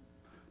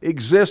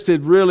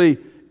existed really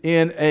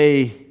in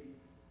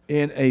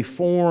a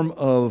form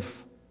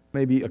of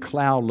maybe a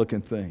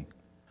cloud-looking thing.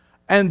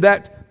 And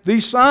that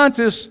these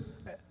scientists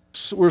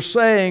were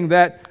saying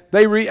that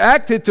they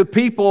reacted to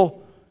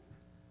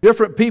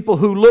different people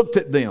who looked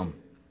at them.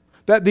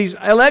 That these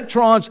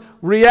electrons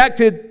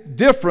reacted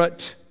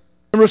different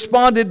and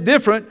responded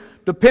different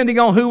depending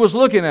on who was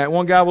looking at it.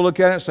 One guy will look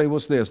at it and say,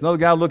 what's this? Another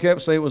guy will look at it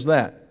and say, it was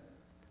that.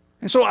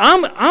 And so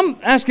I'm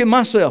asking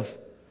myself,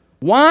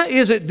 why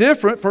is it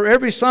different for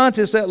every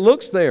scientist that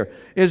looks there?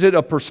 Is it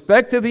a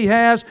perspective he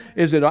has?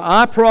 Is it an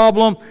eye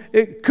problem?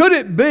 Could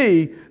it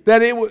be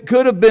that it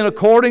could have been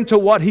according to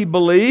what he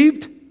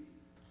believed?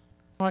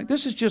 All right,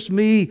 this is just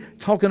me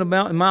talking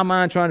about in my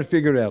mind trying to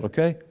figure it out,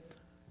 okay?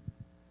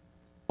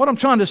 What I'm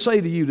trying to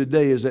say to you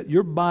today is that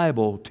your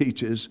Bible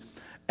teaches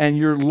and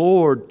your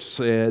Lord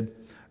said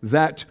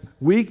that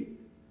we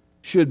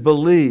should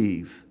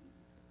believe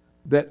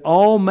that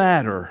all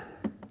matter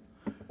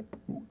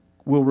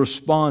will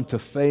respond to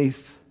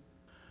faith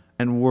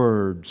and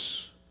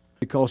words.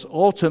 Because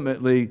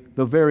ultimately,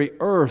 the very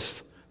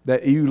earth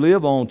that you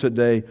live on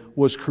today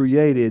was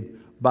created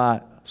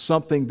by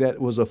something that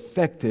was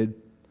affected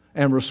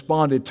and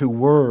responded to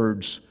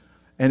words.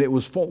 And it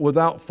was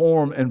without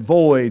form and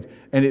void,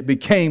 and it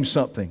became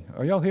something.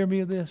 Are y'all hearing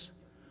me of this?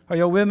 Are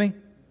y'all with me?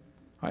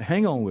 All right,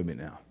 hang on with me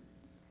now.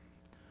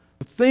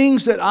 The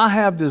things that I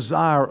have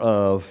desire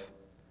of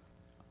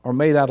are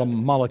made out of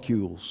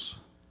molecules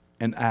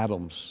and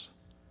atoms.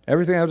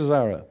 Everything I have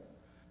desire of.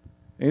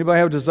 Anybody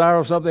have a desire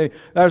of something?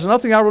 There's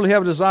nothing I really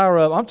have a desire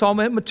of. I'm talking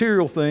about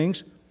material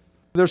things.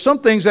 There's some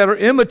things that are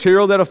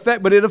immaterial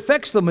but it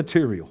affects the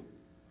material.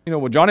 You know,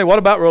 well, Johnny, what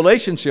about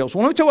relationships?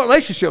 Well, let me tell you what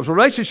relationships.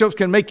 Relationships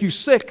can make you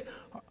sick.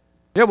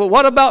 Yeah, but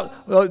what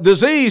about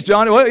disease,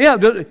 Johnny? Well, yeah,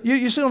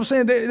 you see what I'm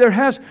saying?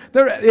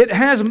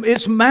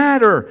 It's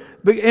matter,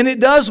 and it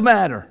does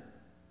matter.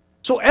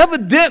 So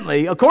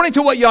evidently, according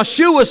to what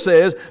Yeshua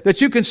says,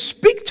 that you can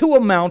speak to a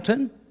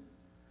mountain.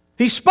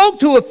 He spoke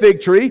to a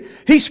fig tree.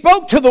 He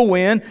spoke to the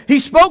wind. He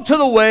spoke to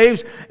the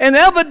waves. And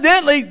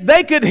evidently,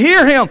 they could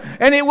hear him.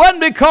 And it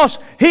wasn't because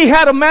he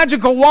had a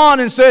magical wand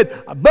and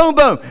said, boom,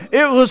 boom.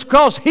 It was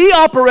because he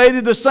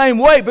operated the same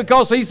way,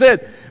 because he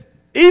said,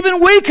 even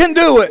we can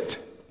do it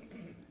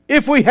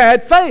if we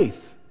had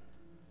faith.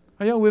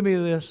 Are y'all with me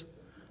in this?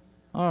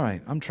 All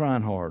right, I'm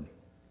trying hard.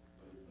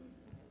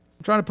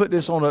 I'm trying to put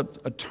this on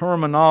a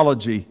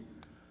terminology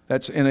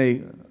that's in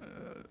a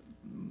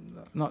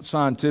not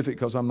scientific,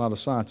 because I'm not a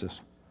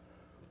scientist.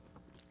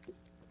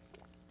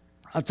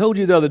 I told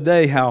you the other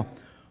day how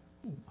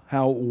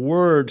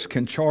words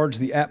can charge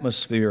the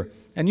atmosphere.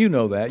 And you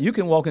know that. You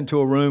can walk into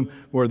a room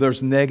where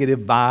there's negative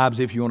vibes,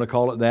 if you want to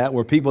call it that,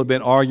 where people have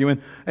been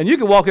arguing. And you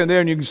can walk in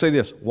there and you can say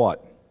this,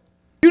 what?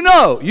 You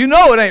know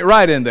it ain't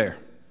right in there.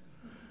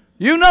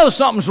 You know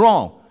something's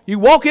wrong. You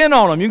walk in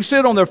on them. You can see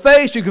it on their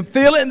face. You can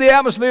feel it in the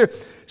atmosphere.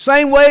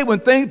 Same way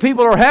when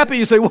people are happy,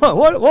 you say,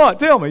 what?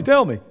 Tell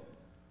me.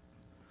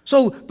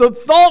 So the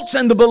thoughts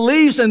and the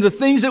beliefs and the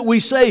things that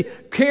we say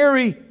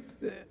carry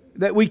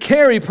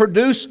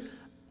produce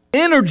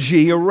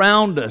energy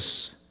around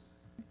us.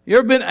 You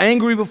ever been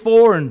angry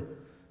before and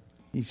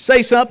you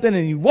say something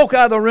and you walk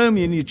out of the room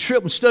and you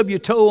trip and stub your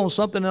toe on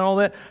something and all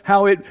that,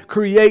 how it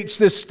creates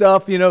this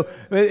stuff, you know.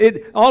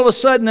 All of a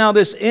sudden now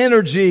this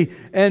energy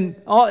and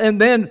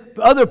then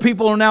other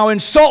people are now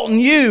insulting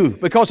you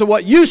because of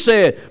what you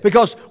said,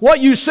 because what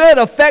you said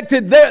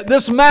affected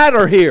this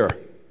matter here.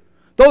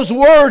 Those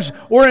words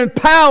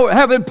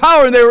have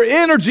empower, and they were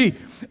energy,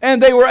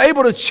 and they were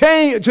able to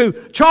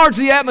charge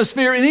the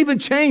atmosphere and even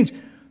change.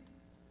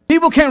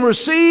 People can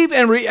receive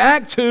and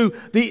react to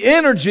the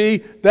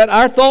energy that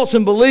our thoughts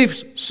and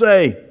beliefs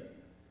say,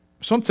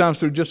 sometimes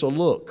through just a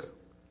look.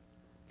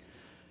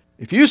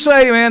 If you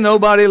say, man,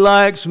 nobody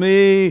likes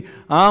me,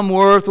 I'm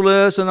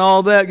worthless and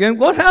all that, again,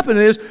 what happened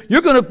is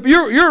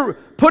you're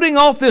putting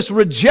off this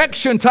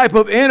rejection type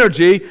of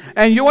energy,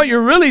 and what you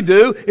really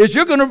do is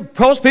you're going to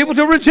cause people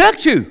to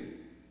reject you.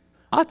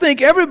 I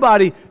think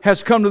everybody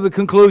has come to the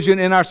conclusion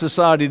in our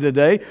society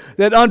today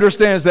that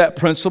understands that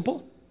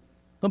principle.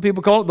 Some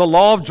people call it the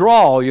law of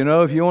draw. You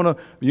know, if you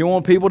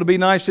want people to be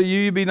nice to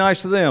you, you be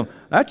nice to them.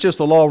 That's just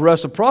the law of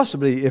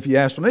reciprocity, if you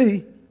ask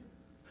me.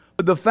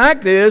 But the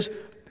fact is,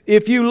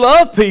 if you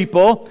love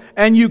people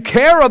and you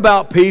care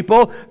about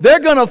people, they're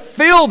going to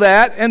feel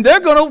that and they're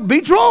going to be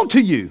drawn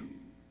to you.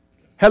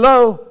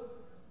 Hello?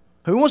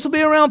 Who wants to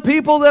be around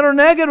people that are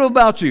negative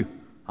about you?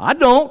 I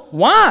don't.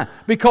 Why?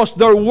 Because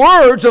their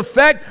words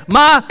affect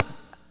my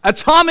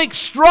atomic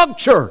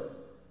structure,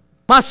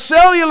 my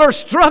cellular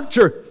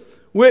structure,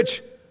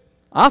 which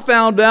I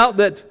found out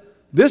that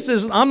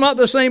I'm not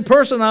the same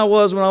person I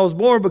was when I was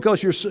born,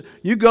 because you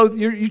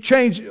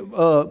change,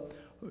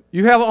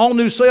 you have all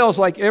new cells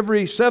like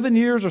every 7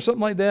 years or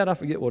something like that. I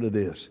forget what it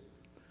is.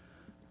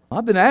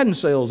 I've been adding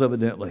cells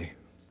evidently.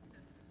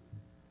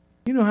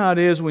 You know how it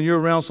is when you're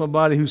around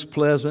somebody who's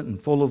pleasant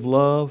and full of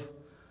love?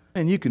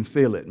 And you can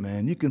feel it,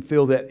 man. You can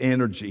feel that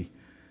energy.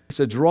 It's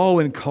a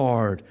drawing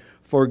card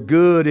for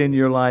good in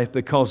your life,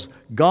 because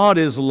God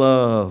is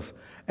love.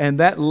 And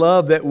that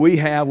love that we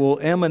have will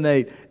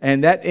emanate,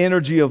 and that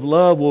energy of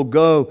love will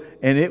go,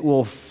 and it will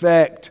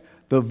affect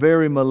the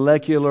very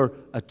molecular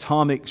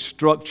atomic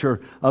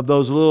structure of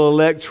those little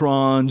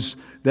electrons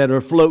that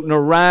are floating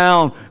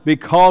around,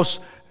 because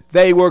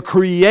they were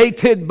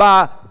created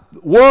by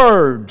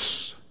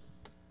words.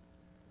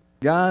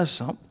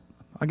 Guys,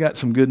 I got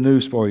some good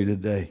news for you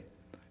today.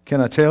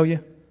 Can I tell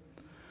you?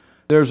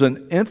 There's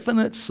an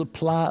infinite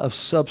supply of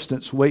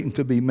substance waiting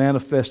to be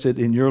manifested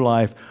in your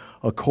life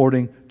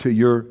according to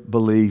your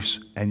beliefs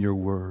and your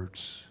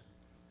words.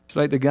 It's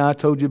like the guy I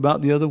told you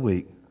about the other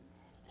week.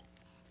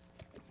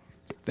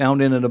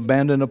 Found in an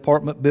abandoned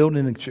apartment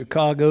building in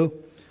Chicago,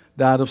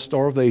 died of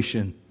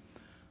starvation.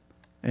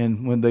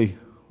 And when they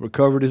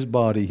recovered his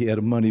body, he had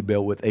a money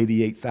belt with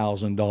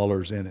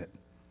 $88,000 in it.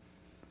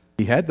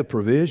 He had the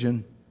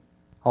provision.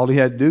 All he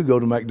had to do, go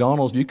to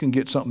McDonald's. You can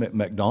get something at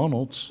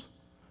McDonald's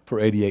for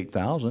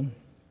 $88,000.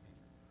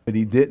 But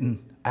he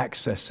didn't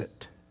access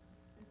it.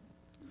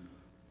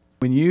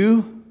 When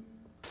you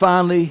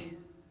finally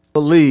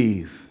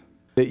believe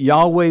that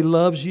Yahweh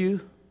loves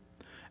you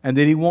and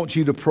that He wants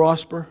you to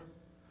prosper,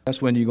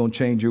 that's when you're going to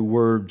change your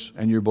words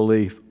and your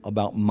belief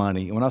about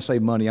money. When I say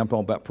money, I'm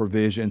talking about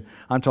provision.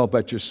 I'm talking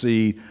about your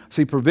seed.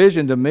 See,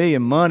 provision to me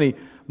and money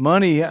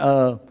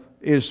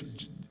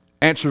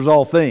answers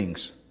all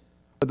things.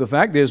 But the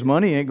fact is,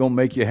 money ain't going to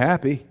make you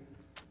happy.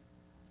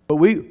 But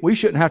we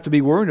shouldn't have to be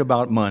worried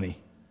about money.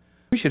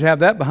 We should have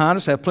that behind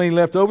us, have plenty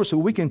left over, so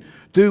we can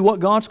do what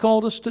God's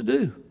called us to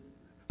do.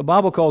 The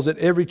Bible calls it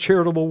every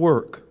charitable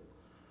work.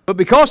 But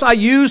because I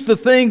used the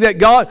thing that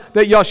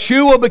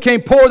Yeshua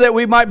became poor that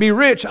we might be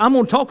rich, I'm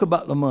going to talk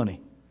about the money.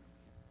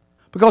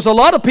 Because a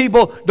lot of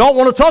people don't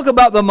want to talk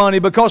about the money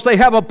because they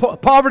have a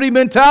poverty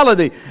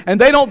mentality and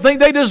they don't think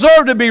they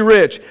deserve to be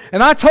rich.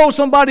 And I told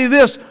somebody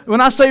this,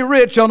 when I say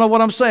rich, y'all know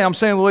what I'm saying. I'm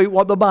saying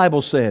what the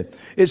Bible said.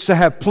 It's to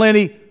have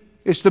plenty,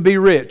 it's to be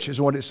rich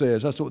is what it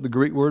says. That's what the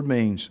Greek word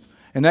means.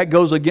 And that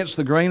goes against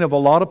the grain of a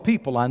lot of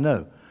people, I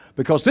know.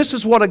 Because this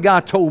is what a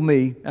guy told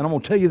me, and I'm going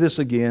to tell you this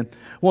again.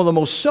 One of the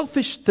most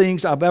selfish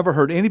things I've ever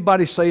heard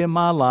anybody say in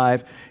my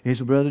life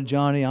is, Brother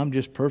Johnny, I'm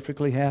just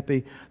perfectly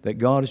happy that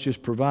God is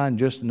just providing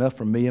just enough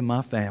for me and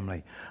my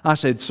family. I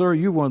said, sir,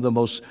 you're one of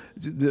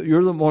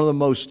the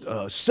most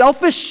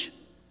selfish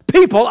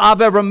people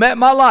I've ever met in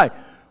my life.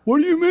 What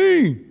do you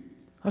mean?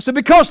 I said,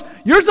 because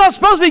you're not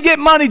supposed to be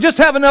getting money, just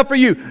have enough for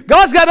you.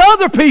 God's got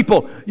other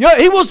people.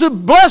 He wants to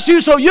bless you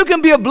so you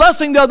can be a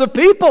blessing to other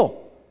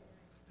people.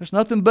 There's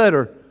nothing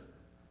better,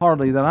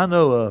 hardly, that I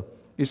know of,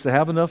 is to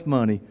have enough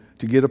money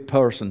to get a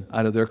person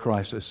out of their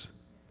crisis.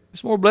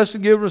 It's more blessed to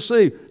give and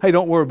receive. Hey,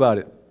 don't worry about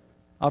it.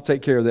 I'll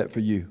take care of that for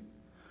you.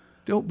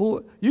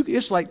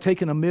 It's like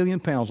taking 1,000,000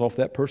 pounds off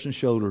that person's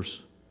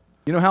shoulders.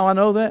 You know how I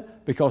know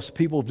that? Because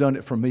people have done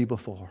it for me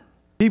before.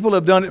 People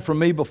have done it for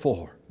me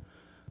before.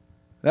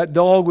 That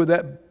dog with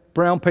that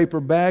brown paper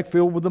bag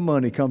filled with the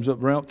money comes up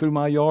through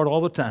my yard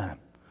all the time.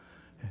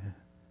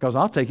 Because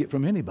I'll take it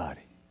from anybody.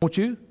 Won't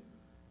you?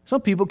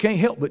 Some people can't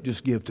help but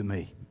just give to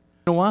me.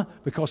 You know why?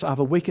 Because I've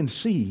awakened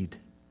seed.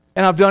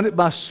 And I've done it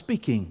by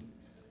speaking.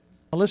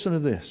 Now listen to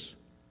this.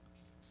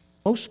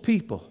 Most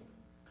people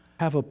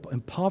have a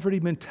poverty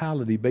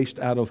mentality based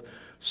out of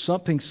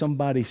something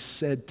somebody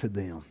said to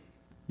them.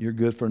 You're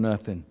good for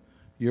nothing.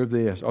 You're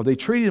this. Or they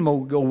treated them a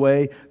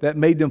way that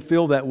made them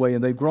feel that way,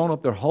 and they've grown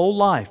up their whole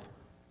life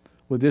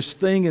with this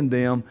thing in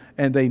them,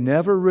 and they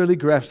never really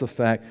grasp the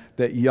fact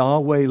that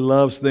Yahweh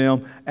loves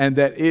them and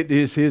that it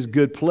is His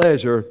good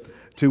pleasure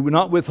to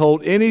not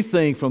withhold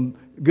anything from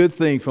good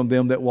thing from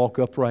them that walk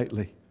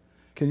uprightly.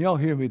 Can y'all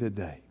hear me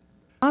today?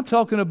 I'm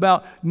talking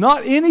about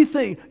not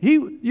anything.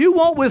 You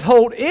won't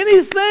withhold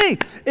anything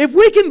if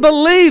we can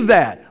believe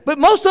that. But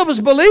most of us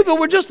believe it.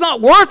 We're just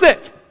not worth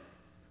it.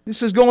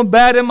 This is going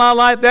bad in my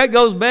life. That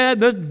goes bad.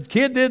 The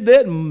kid did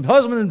that, and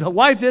husband and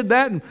wife did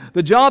that, and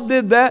the job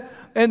did that.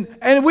 And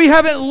we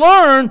haven't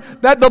learned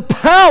that the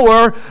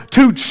power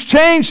to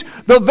change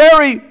the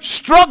very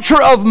structure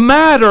of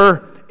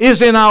matter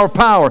is in our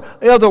power.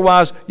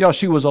 Otherwise,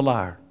 she was a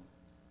liar.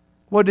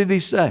 What did he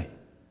say?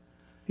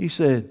 He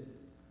said,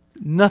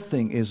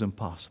 Nothing is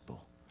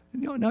impossible.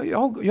 Y'all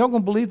going to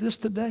believe this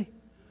today?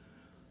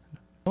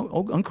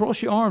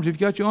 Uncross your arms. If you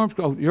got your arms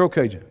crossed, you're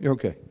okay. You're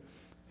okay.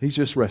 He's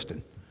just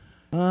resting.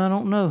 I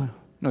don't know.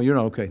 No, you're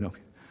not okay.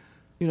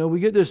 No. We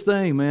get this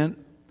thing, man.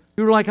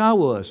 You were like I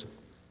was.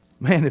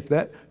 Man, if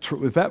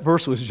that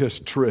verse was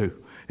just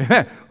true.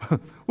 Wouldn't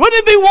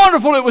it be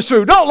wonderful if it was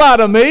true? Don't lie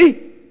to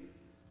me.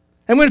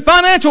 And when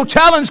financial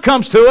challenge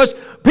comes to us,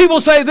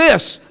 people say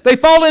this. They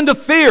fall into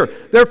fear.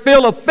 They're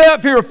filled of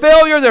fear of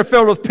failure. They're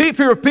filled with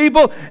fear of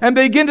people. And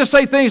they begin to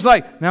say things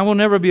like, now we'll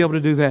never be able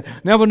to do that.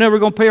 Now we're never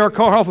going to pay our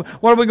car off.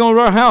 What are we going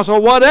to do our house? Or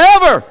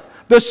whatever.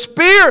 The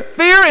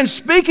fear and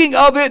speaking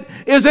of it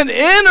is an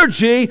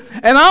energy.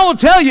 And I will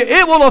tell you,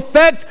 it will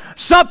affect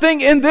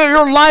something in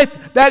your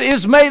life that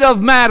is made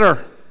of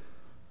matter.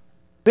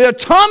 The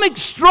atomic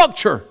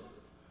structure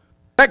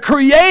that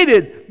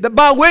created,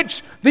 by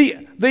which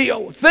the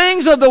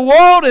things of the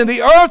world and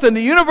the earth and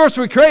the universe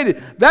were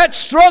created, that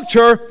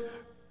structure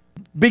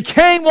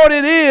became what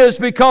it is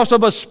because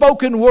of a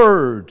spoken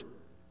word.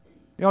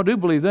 Y'all do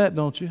believe that,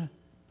 don't you?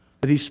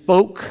 That He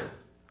spoke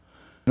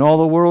and all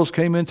the worlds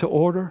came into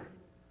order.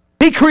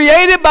 He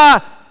created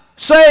by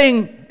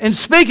saying and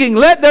speaking,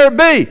 let there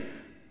be.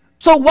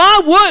 So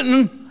why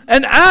wouldn't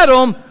an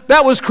atom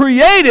that was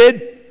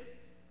created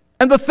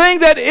and the thing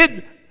that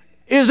it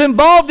is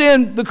involved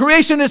in, the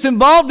creation is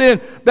involved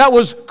in, that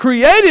was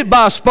created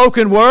by a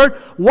spoken word,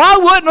 why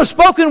wouldn't a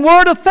spoken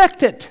word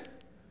affect it?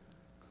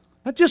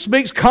 That just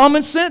makes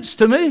common sense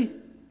to me.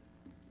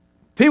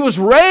 If he was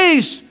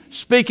raised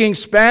speaking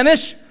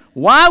Spanish,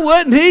 why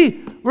wouldn't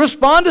he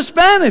respond to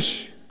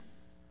Spanish?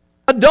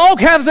 A dog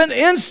has an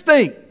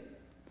instinct.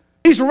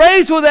 He's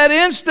raised with that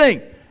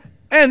instinct.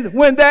 And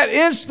when that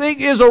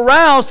instinct is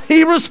aroused,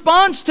 he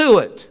responds to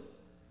it.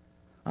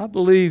 I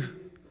believe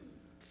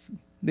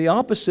the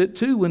opposite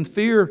too. When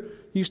fear,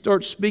 you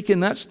start speaking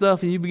that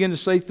stuff and you begin to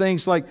say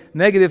things like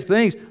negative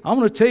things, I'm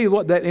going to tell you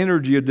what that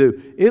energy will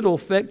do. It'll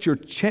affect your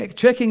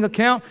checking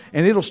account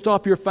and it'll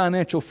stop your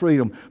financial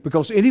freedom.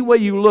 Because any way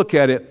you look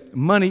at it,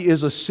 money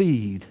is a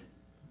seed.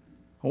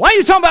 Why are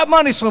you talking about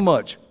money so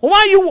much? Well,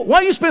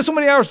 why you spend so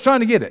many hours trying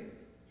to get it?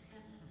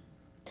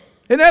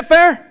 Isn't that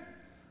fair?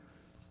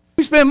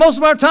 We spend most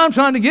of our time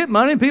trying to get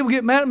money and people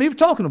get mad at me for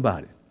talking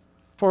about it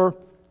for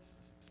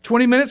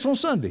 20 minutes on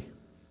Sunday.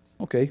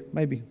 Okay,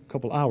 maybe a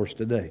couple hours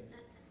today.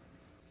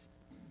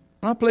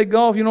 When I play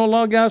golf, a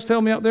lot of guys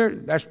tell me out there,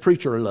 that's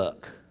preacher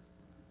luck.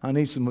 I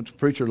need some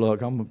preacher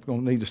luck. I'm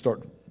going to need to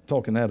start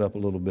talking that up a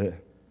little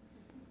bit.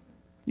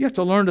 You have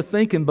to learn to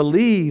think and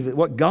believe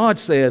what God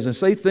says and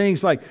say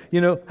things like,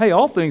 hey,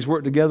 all things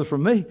work together for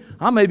me.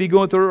 I may be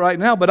going through it right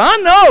now, but I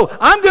know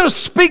I'm going to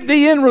speak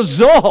the end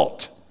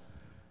result.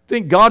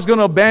 Think God's going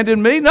to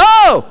abandon me?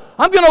 No!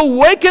 I'm going to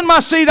awaken my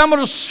seed. I'm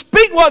going to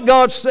speak what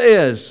God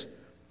says.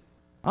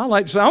 I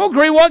like to say, I don't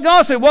agree with what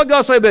God said. What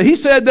God said, but He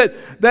said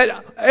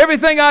that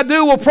everything I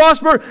do will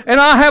prosper and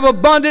I have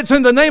abundance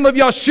in the name of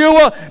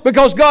Yeshua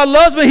because God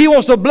loves me. He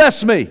wants to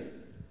bless me.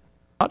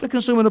 Not to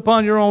consume it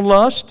upon your own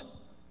lust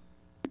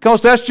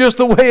because that's just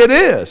the way it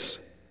is.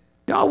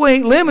 Yahweh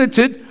ain't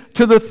limited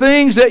to the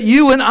things that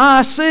you and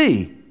I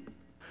see.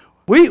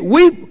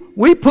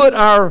 We put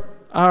our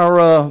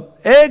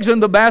eggs in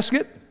the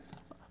basket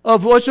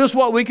of what's just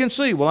what we can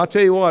see. Well, I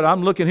tell you what,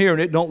 I'm looking here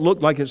and it don't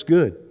look like it's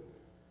good.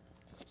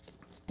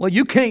 Well,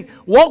 you can't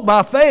walk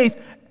by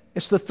faith.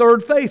 It's the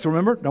third faith,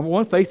 remember? Number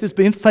one, faith is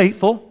being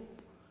faithful,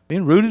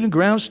 being rooted and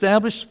ground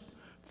established,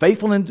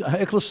 faithful in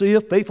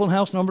ecclesia, faithful in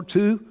house number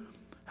two,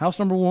 house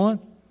number one.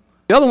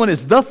 The other one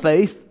is the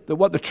faith, that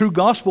what the true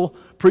gospel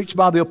preached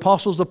by the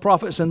apostles, the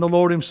prophets, and the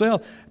Lord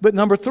Himself. But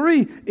number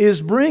three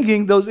is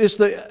bringing those, it's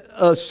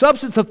the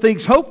substance of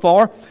things hoped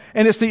for,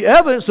 and it's the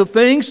evidence of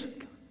things,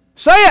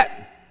 say it,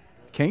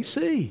 can't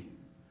see.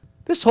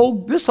 This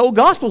whole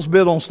gospel's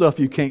built on stuff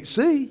you can't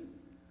see.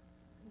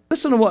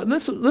 Listen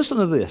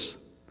to this.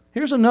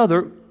 Here's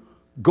another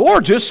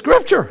gorgeous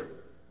scripture.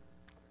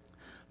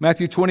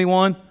 Matthew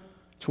 21,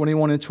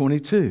 21 and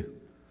 22.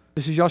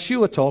 This is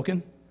Yeshua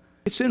talking.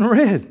 It's in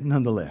red,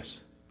 nonetheless.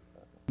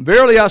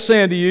 Verily I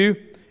say unto you,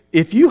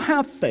 if you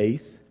have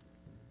faith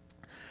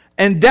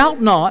and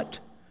doubt not,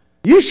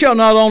 you shall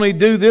not only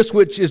do this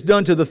which is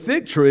done to the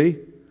fig tree,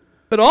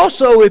 but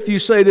also if you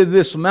say to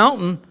this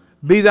mountain,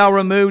 be thou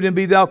removed and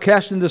be thou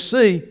cast into the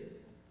sea,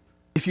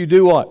 if you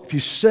do what? If you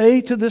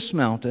say to this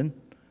mountain,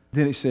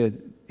 then it said,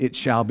 it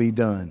shall be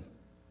done.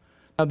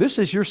 Now this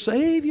is your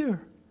Savior.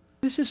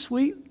 This is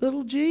sweet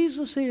little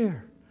Jesus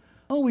here.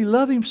 Oh, we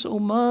love Him so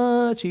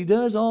much. He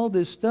does all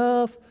this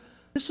stuff.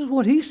 This is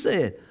what He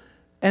said.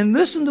 And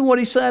listen to what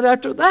He said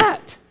after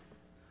that.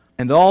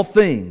 And all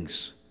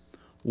things,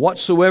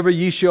 whatsoever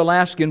ye shall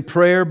ask in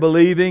prayer,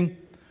 believing,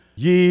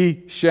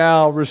 ye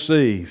shall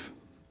receive.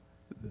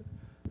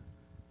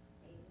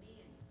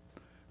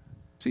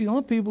 See, a lot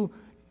of people,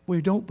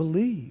 we don't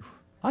believe.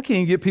 I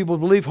can't get people to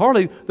believe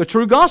hardly the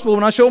true gospel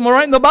when I show them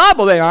right in the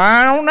Bible.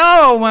 I don't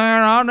know,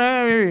 man. I don't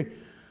know.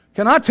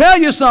 Can I tell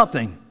you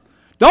something?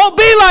 Don't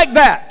be like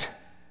that.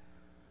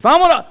 If I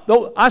want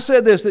to, I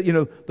said this, that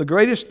the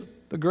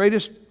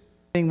greatest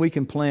thing we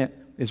can plant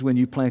is when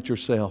you plant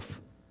yourself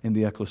in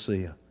the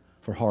ecclesia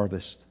for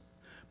harvest.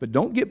 But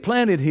don't get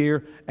planted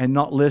here and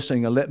not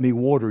listening and let me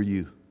water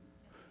you.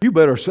 You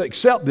better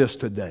accept this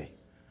today.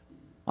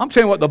 I'm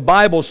telling you what the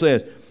Bible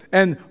says.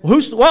 And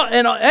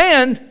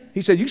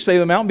he said, you stay on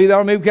the mountain, be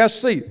thou maybe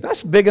cast the sea.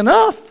 That's big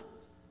enough.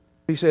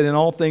 He said, in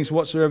all things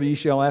whatsoever ye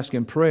shall ask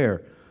in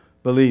prayer,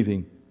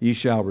 believing ye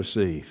shall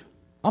receive.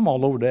 I'm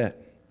all over that.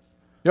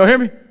 Y'all hear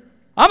me?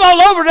 I'm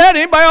all over that.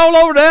 Anybody all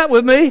over that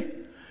with me?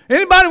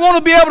 Anybody want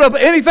to be able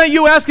to, anything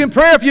you ask in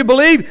prayer, if you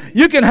believe,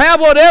 you can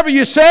have whatever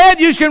you said,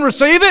 you can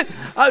receive it?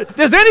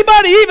 Does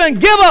anybody even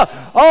give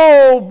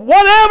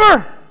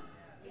whatever?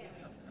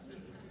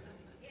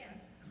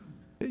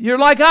 You're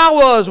like I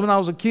was when I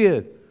was a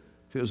kid.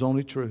 If it was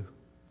only true.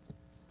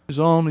 It was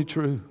only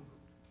true.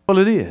 Well,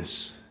 it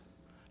is.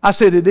 I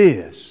said it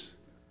is.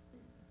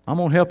 I'm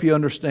going to help you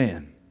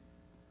understand.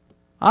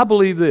 I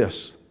believe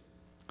this.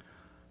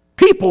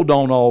 People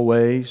don't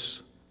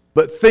always,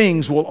 but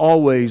things will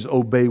always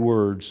obey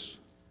words.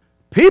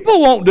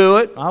 People won't do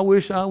it. I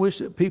wish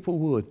that people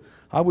would.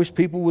 I wish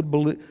people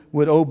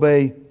would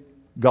obey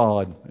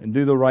God and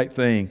do the right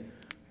thing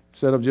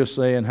instead of just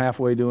saying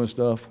halfway doing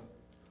stuff.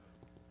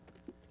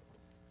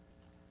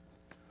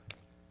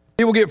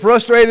 People get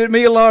frustrated at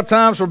me a lot of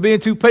times for being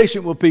too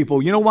patient with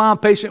people. You know why I'm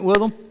patient with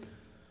them?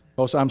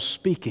 Because I'm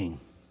speaking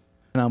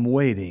and I'm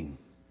waiting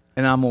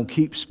and I'm going to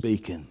keep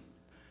speaking.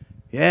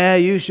 Yeah,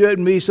 you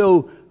shouldn't be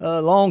so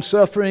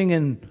long-suffering.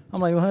 And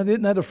I'm like, well,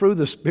 isn't that a fruit of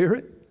the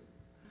Spirit?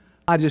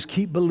 I just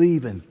keep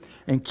believing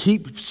and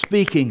keep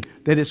speaking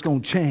that it's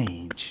going to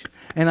change.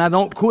 And I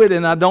don't quit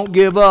and I don't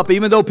give up,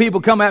 even though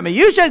people come at me.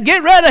 You should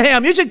get rid of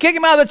him. You should kick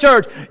him out of the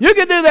church. You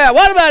can do that.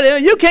 What about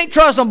him? You can't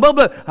trust him. Blah,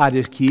 blah. I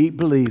just keep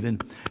believing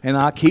and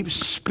I keep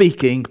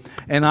speaking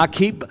and I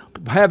keep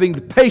having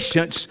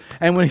patience.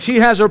 And when she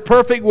has her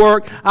perfect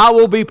work, I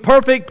will be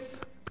perfect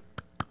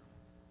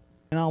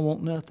and I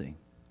want nothing.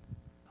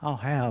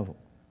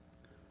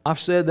 I've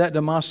said that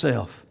to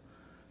myself.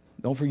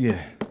 Don't forget.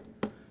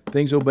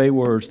 Things obey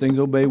words. Things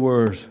obey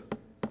words.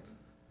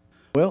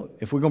 Well,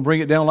 if we're going to bring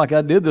it down like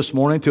I did this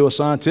morning to a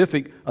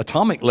scientific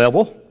atomic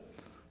level,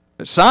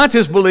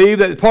 scientists believe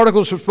that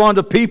particles respond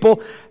to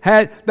people.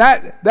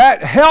 That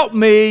helped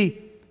me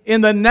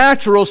in the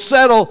natural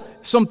settle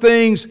some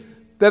things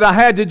that I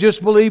had to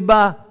just believe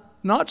by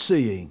not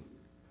seeing.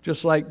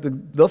 Just like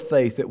the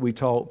faith that we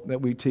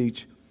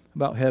teach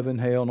about heaven,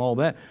 hell, and all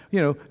that.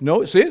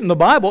 See it in the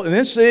Bible, and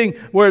then seeing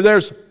where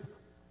there's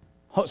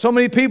so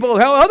many people,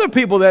 how other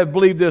people that have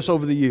believed this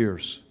over the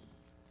years.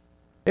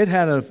 It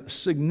had a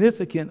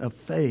significant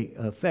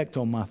effect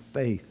on my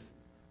faith.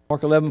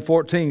 Mark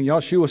 11:14,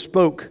 Yeshua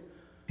spoke.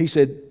 He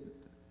said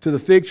to the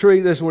fig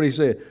tree, this is what he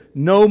said,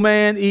 no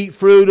man eat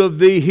fruit of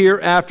thee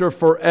hereafter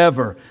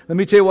forever. Let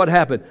me tell you what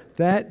happened.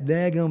 That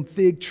daggum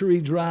fig tree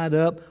dried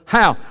up.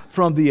 How?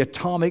 From the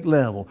atomic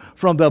level,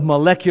 from the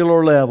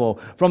molecular level,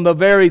 from the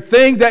very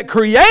thing that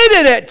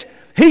created it.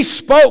 He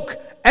spoke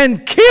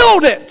and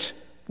killed it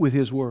with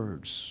his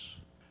words.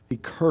 He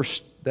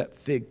cursed that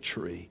fig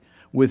tree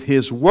with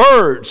his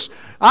words.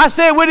 I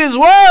said with his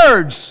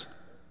words.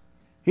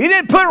 He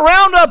didn't put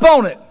Roundup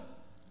on it.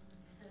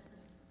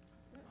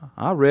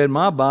 I read in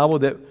my Bible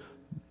that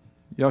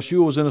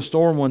Yeshua was in a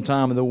storm one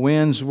time and the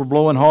winds were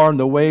blowing hard and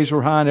the waves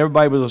were high and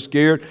everybody was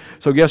scared.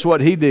 So guess what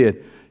he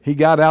did? He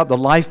got out the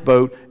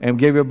lifeboat and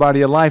gave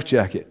everybody a life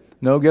jacket.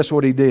 No, guess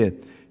what he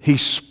did? He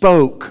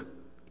spoke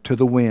to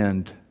the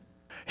wind.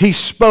 He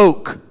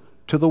spoke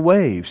to the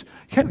waves.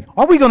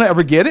 Are we going to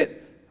ever get it?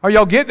 Are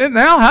y'all getting it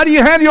now? How do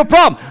you handle your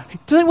problem?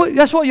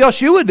 That's what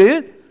Yeshua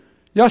did.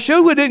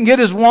 Yeshua didn't get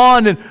his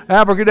wand and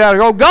abracadabra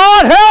go,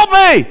 God help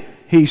me!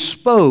 He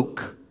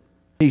spoke.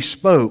 He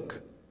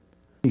spoke.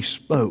 He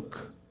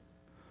spoke.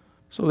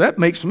 So that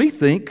makes me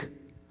think,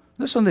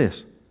 listen to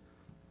this.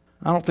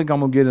 I don't think I'm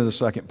going to get into the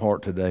second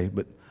part today,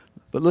 but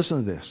listen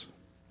to this.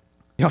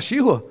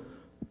 Yeshua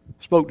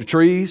spoke to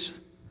trees.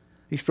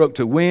 He spoke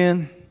to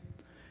wind.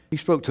 He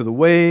spoke to the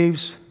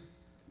waves.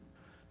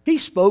 He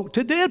spoke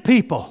to dead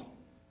people.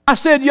 I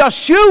said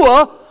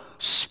Yeshua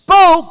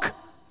spoke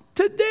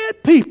to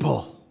dead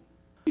people.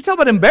 You talk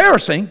about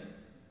embarrassing.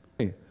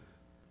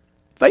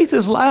 Faith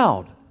is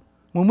loud.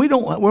 When we're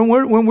not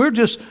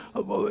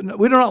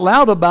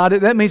loud about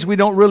it, that means we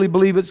don't really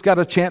believe it's got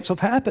a chance of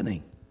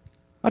happening.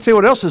 I'll tell you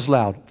what else is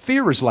loud.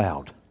 Fear is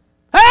loud.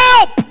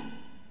 Help!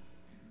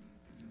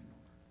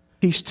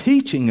 He's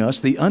teaching us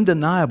the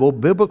undeniable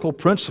biblical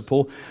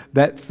principle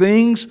that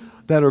things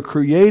that are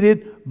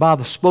created by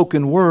the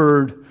spoken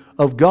word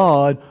of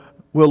God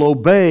will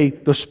obey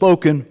the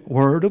spoken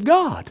word of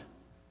God.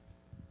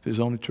 If it's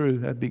only true,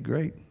 that'd be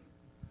great.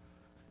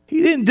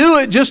 He didn't do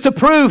it just to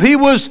prove he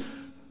was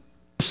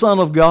the Son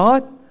of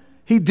God.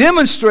 He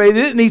demonstrated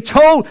it and he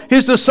told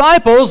his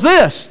disciples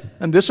this.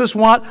 And this is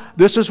what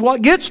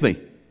gets me.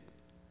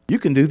 You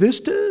can do this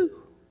too.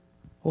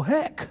 Well,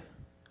 heck.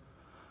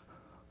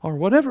 Or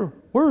whatever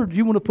word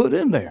you want to put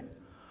in there.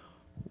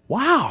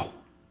 Wow.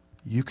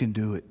 You can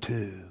do it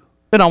too.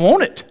 And I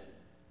want it.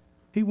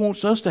 He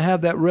wants us to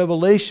have that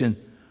revelation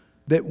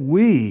that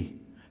we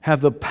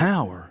have the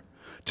power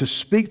to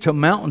speak to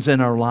mountains in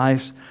our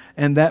lives,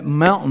 and that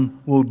mountain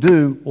will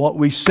do what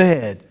we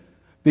said,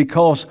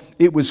 because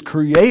it was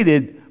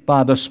created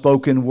by the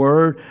spoken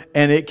word,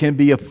 and it can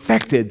be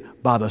affected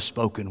by the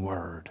spoken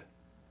word.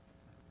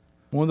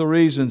 One of the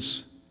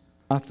reasons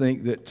I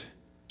think that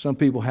some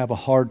people have a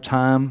hard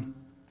time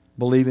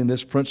believing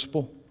this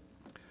principle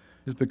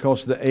is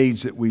because of the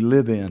age that we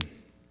live in,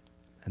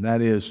 and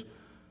that is,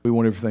 we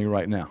want everything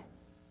right now.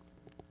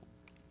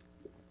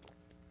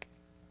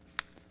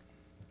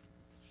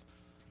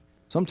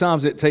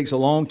 Sometimes it takes a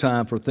long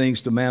time for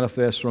things to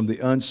manifest from the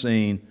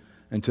unseen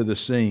into the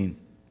seen.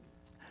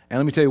 And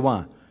let me tell you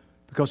why.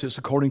 Because it's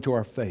according to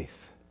our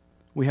faith.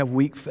 We have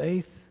weak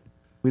faith.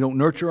 We don't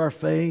nurture our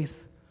faith.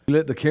 We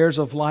let the cares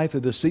of life,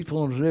 the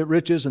deceitful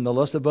riches, and the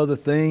lust of other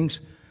things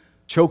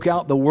choke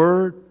out the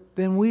word.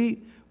 Then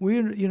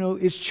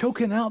it's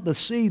choking out the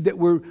seed that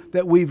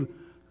we've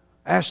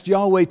asked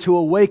Yahweh to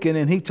awaken,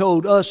 and He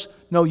told us,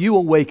 no, you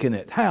awaken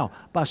it. How?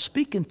 By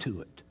speaking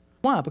to it.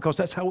 Why? Because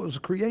that's how it was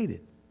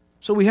created.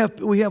 So we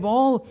have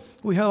all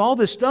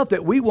this stuff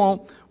that we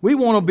want. We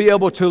want to be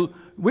able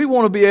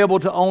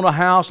to own a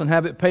house and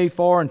have it paid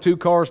for, and 2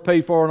 cars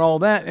paid for, and all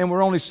that. And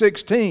we're only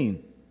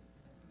 16.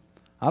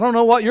 I don't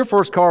know what your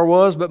first car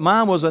was, but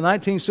mine was a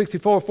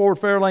 1964 Ford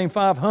Fairlane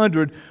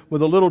 500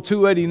 with a little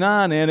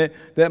 289 in it.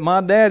 That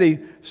my daddy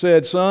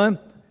said, "Son,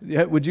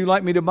 would you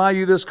like me to buy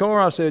you this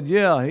car?" I said,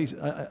 "Yeah."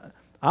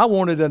 I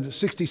wanted a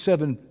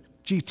 67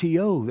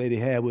 GTO that he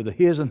had with a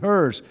his and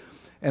hers,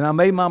 and I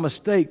made my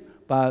mistake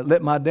by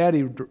letting my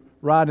daddy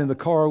ride in the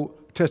car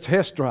to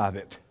test drive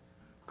it.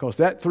 Because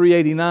that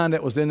 389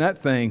 that was in that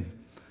thing,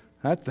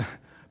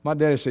 my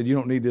daddy said, "You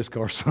don't need this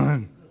car,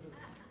 son."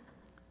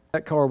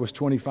 That car was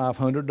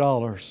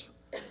 $2,500.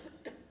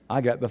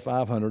 I got the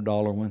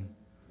 $500 one.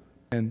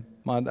 And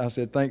I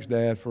said, "Thanks,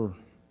 Dad,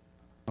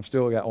 I'm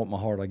still got my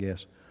heart, I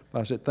guess." But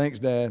I said, "Thanks,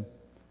 Dad,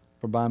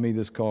 for buying me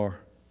this car."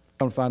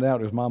 Come to find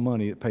out it was my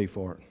money that paid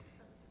for it.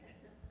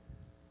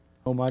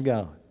 Oh, my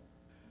God.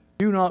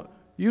 You're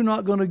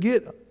not going to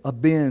get a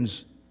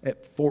Benz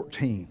at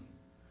 14.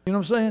 You know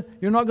what I'm saying?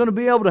 You're not going to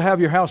be able to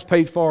have your house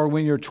paid for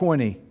when you're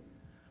 20.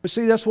 But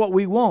see, that's what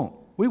we want.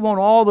 We want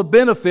all the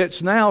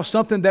benefits now,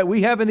 something that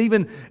we haven't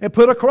even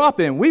put a crop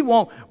in. We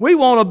want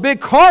a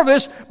big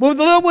harvest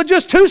with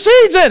just 2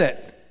 seeds in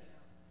it.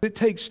 It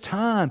takes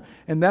time,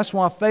 and that's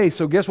why faith.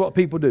 So guess what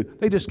people do?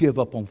 They just give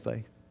up on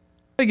faith.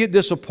 They get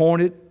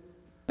disappointed.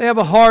 They have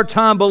a hard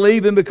time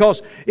believing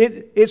because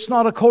it's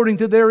not according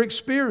to their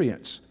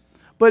experience.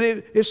 But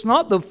it's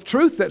not the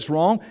truth that's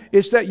wrong.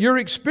 It's that your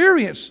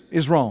experience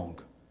is wrong.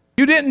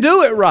 You didn't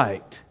do it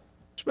right.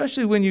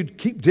 Especially when you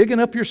keep digging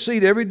up your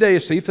seed every day to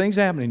see if things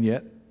happening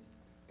yet.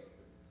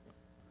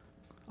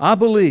 I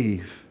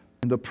believe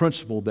in the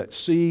principle that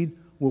seed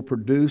will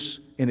produce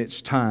in its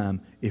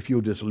time if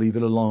you'll just leave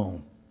it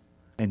alone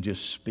and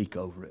just speak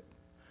over it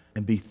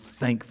and be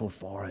thankful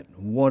for it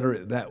and water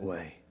it that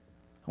way.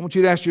 I want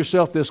you to ask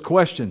yourself this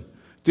question.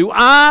 Do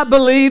I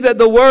believe that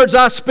the words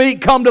I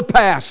speak come to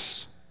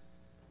pass?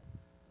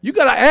 You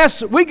got to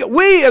ask,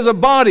 we as a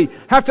body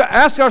have to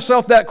ask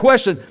ourselves that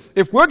question.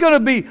 If we're going to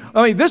be,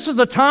 this is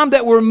the time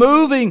that we're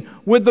moving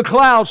with the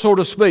cloud, so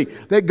to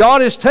speak, that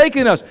God is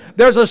taking us.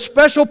 There's a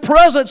special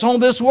presence on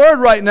this word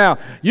right now.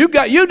 You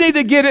need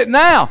to get it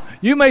now.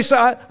 You may say,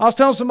 I was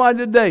telling somebody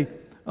today,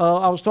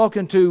 I was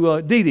talking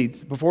to Dee Dee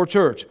before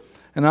church,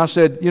 and I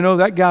said,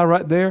 that guy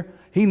right there,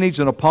 he needs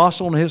an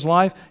apostle in his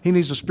life. He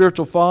needs a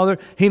spiritual father.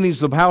 He needs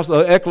the house,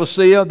 the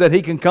ecclesia that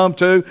he can come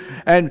to.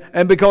 And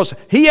because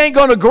he ain't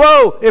going to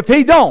grow if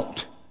he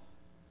don't.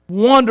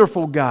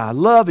 Wonderful guy.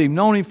 Love him.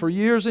 Known him for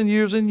years and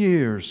years and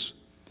years.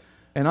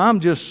 And I'm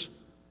just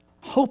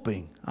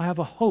hoping, I have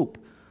a hope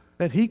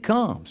that he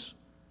comes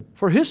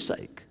for his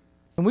sake.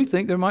 And we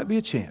think there might be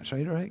a chance,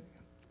 right?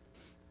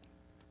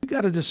 You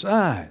got to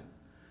decide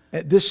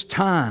at this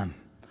time.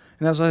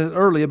 And as I said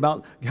earlier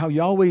about how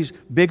Yahweh's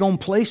big on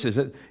places.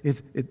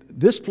 If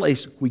this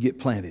place we get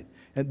planted,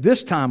 at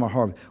this time of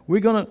harvest, we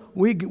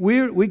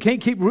can't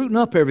keep rooting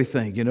up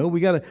everything.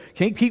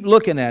 Can't keep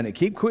looking at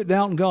it. Quit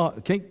doubting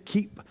God. Can't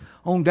keep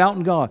on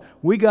doubting God.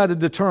 We got to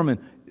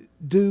determine: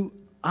 do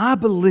I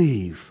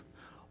believe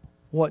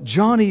what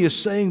Johnny is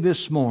saying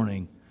this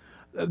morning?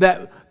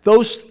 That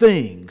those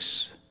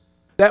things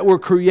that were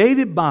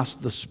created by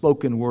the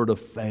spoken word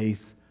of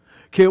faith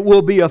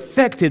will be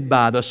affected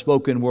by the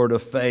spoken word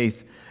of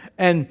faith,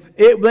 and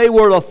they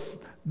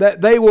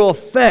will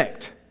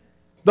affect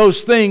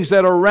those things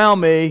that are around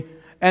me,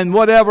 and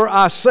whatever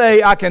I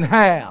say I can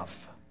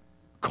have,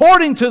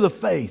 according to the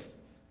faith,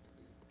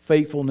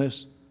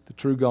 faithfulness, the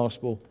true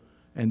gospel,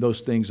 and those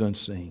things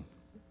unseen.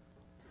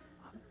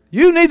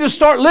 You need to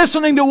start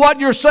listening to what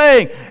you're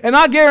saying, and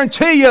I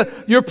guarantee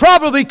you're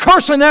probably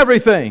cursing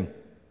everything.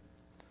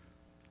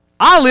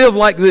 I live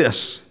like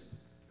this.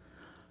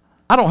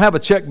 I don't have a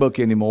checkbook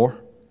anymore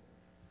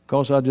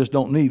because I just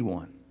don't need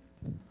one.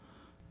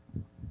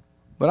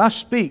 But I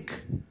speak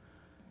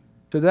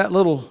to that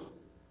little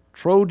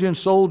Trojan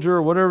soldier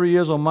or whatever he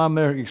is on my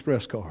American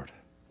Express card.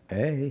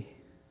 Hey,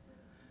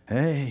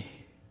 I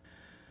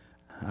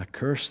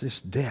curse this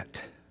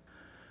debt.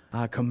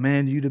 I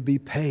command you to be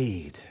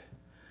paid.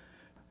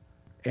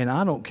 And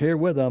I don't care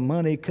where the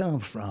money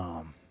comes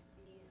from.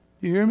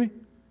 You hear me?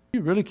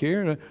 You really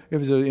care if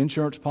it's an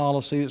insurance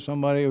policy that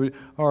somebody,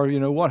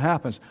 or what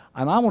happens.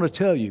 And I want to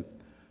tell you,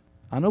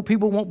 I know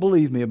people won't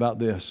believe me about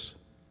this.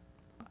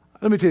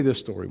 Let me tell you this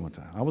story one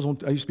time.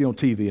 I used to be on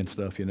TV and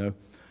stuff,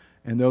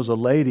 and there was a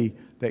lady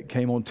that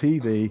came on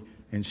TV,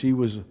 and she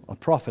was a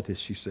prophetess,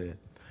 she said.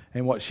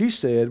 And what she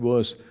said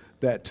was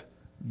that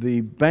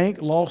the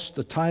bank lost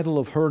the title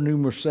of her new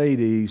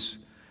Mercedes,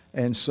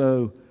 and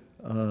so,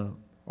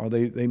 or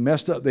they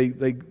messed up.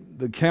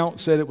 The account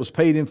said it was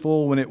paid in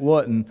full when it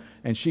wasn't,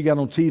 and she got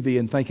on TV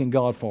and thanking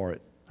God for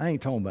it. I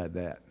ain't talking about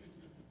that.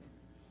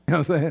 You know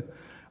what I'm saying?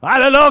 I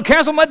don't know,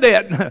 cancel my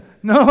debt.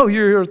 No,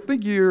 you're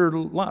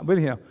lying. But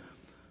anyhow,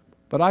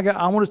 but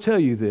I want to tell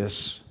you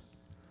this,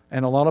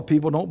 and a lot of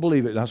people don't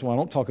believe it. That's why I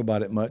don't talk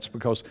about it much,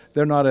 because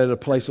they're not at a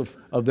place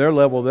of their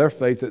level of their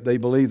faith that they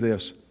believe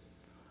this.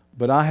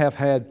 But I have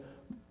had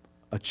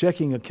a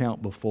checking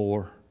account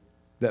before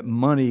that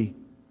money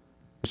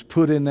was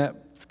put in that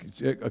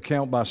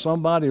account by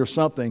somebody or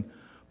something,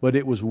 but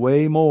it was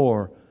way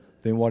more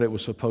than what it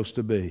was supposed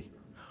to be.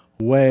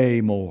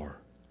 Way more.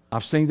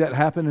 I've seen that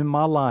happen in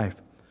my life.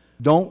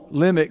 Don't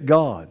limit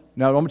God.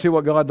 Now, I'm going to tell you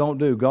what God don't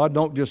do. God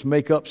don't just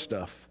make up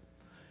stuff.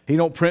 He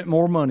don't print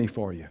more money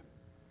for you.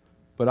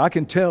 But I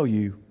can tell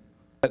you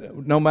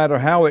that no matter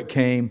how it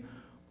came,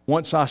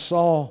 once I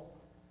saw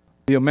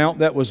the amount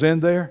that was in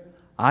there,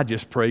 I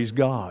just praised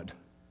God.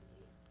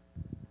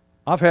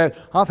 I've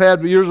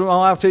had years ago,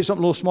 I'll tell you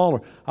something a little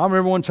smaller. I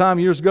remember one time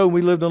years ago,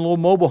 we lived in a little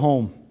mobile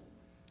home.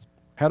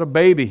 Had a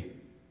baby.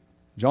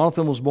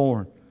 Jonathan was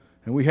born.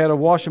 And we had a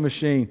washing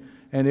machine,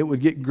 and it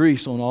would get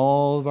grease on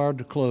all of our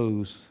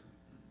clothes.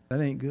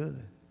 That ain't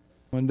good.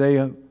 One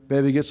day,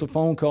 Bevy gets a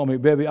phone call.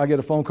 I get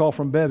a phone call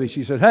from Bevy.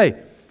 She said,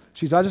 hey,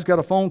 I just got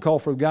a phone call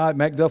from a guy at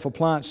MacDuff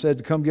Appliance, said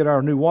to come get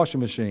our new washing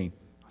machine.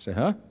 I said,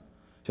 huh?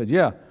 She said,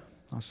 yeah.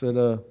 I said,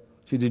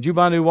 did you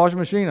buy a new washing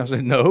machine? I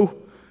said, no.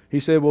 He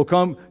said, well,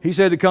 come. He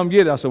said to come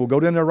get it. I said, well, go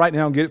down there right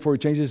now and get it before he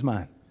changes his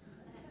mind.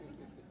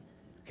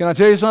 Can I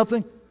tell you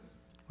something?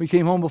 We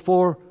came home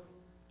before,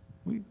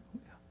 we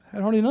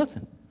had hardly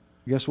nothing.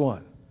 Guess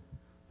what?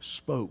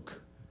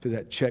 Spoke to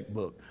that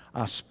checkbook.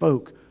 I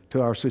spoke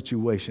to our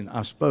situation.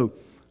 I spoke.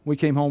 We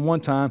came home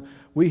one time.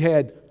 We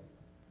had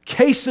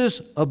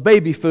cases of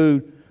baby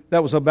food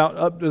that was about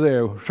up to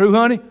there. True,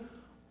 honey?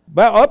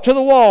 About up to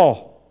the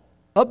wall.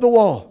 Up the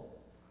wall.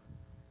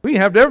 We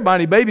didn't have to ever buy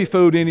any baby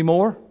food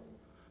anymore.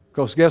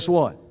 Because guess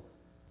what?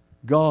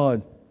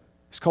 God,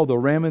 it's called the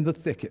ram in the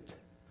thicket.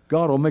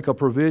 God will make a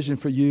provision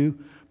for you.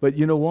 But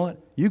you know what?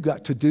 You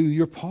got to do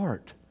your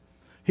part.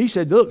 He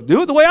said, look,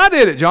 do it the way I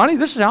did it, Johnny.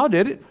 This is how I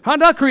did it. How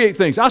did I create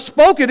things? I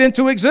spoke it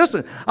into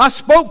existence. I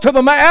spoke to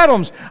the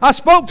atoms. I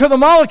spoke to the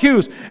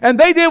molecules. And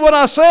they did what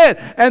I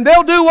said. And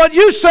they'll do what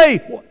you say,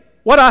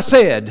 what I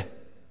said.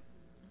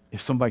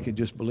 If somebody could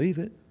just believe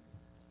it.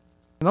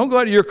 And don't go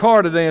out to your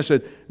car today and say,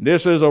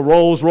 this is a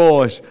Rolls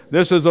Royce.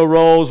 This is a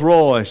Rolls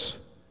Royce.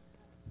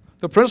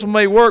 The principle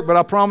may work, but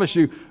I promise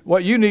you,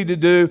 what you need to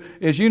do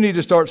is you need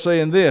to start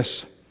saying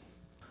this.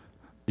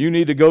 You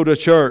need to go to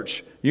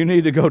church. You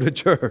need to go to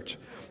church.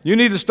 You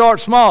need to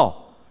start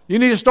small. You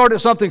need to start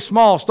at something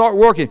small. Start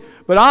working.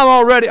 But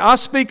I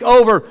speak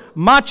over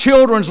my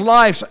children's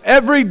lives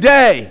every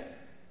day.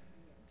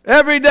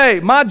 Every day.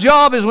 My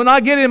job is when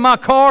I get in my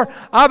car,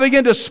 I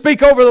begin to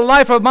speak over the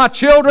life of my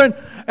children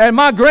and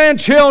my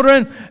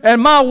grandchildren and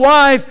my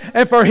wife,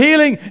 and for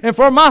healing and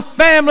for my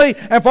family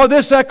and for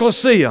this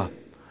ecclesia.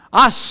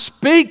 I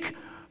speak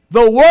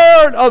the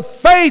word of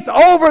faith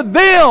over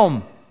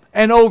them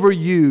and over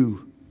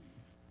you.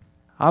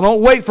 I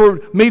don't wait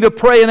for me to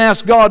pray and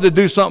ask God to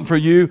do something for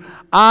you.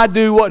 I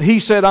do what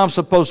He said I'm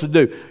supposed to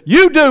do.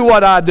 You do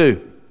what I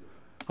do.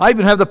 I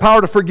even have the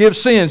power to forgive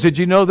sins. Did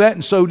you know that?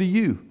 And so do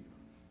you,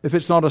 if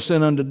it's not a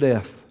sin unto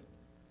death.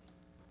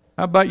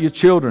 How about your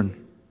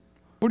children?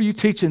 What are you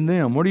teaching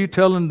them? What are you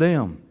telling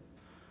them?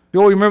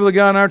 Joel, you remember the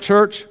guy in our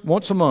church?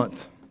 Once a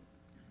month.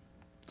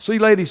 See,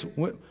 ladies,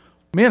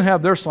 men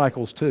have their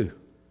cycles too.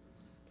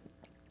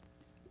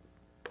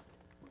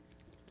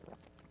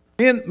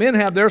 Men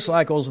have their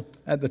cycles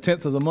at the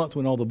 10th of the month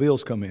when all the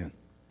bills come in.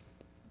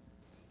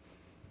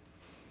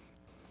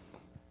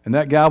 And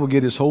that guy will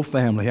get his whole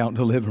family out in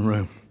the living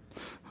room.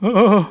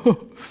 We're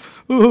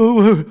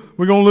going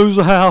to lose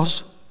the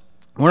house.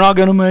 We're not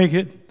going to make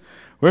it.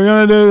 We're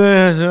going to do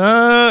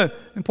this.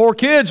 And poor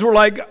kids were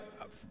like,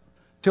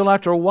 till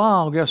after a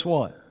while, guess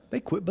what? They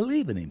quit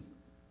believing him.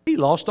 He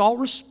lost all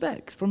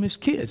respect from his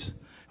kids.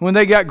 When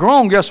they got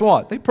grown, guess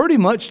what? They pretty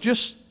much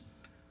just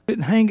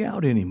didn't hang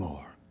out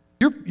anymore.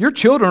 Your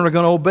children are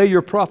going to obey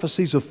your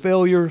prophecies of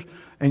failure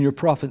and your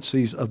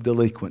prophecies of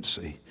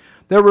delinquency.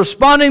 They're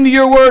responding to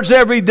your words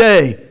every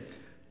day.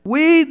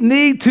 We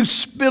need to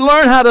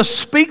learn how to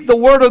speak the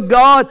Word of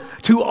God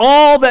to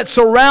all that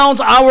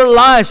surrounds our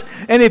lives.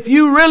 And if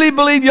you really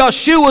believe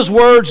Yeshua's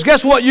words,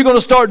 guess what you're going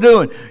to start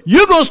doing?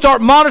 You're going to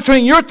start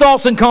monitoring your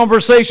thoughts and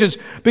conversations,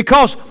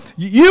 because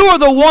you are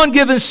the one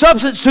giving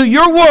substance to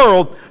your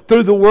world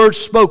through the words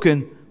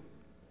spoken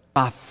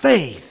By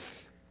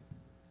faith.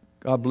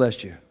 God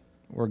bless you.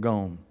 We're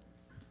gone.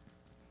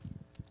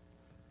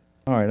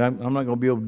 All right, I'm not going to be able to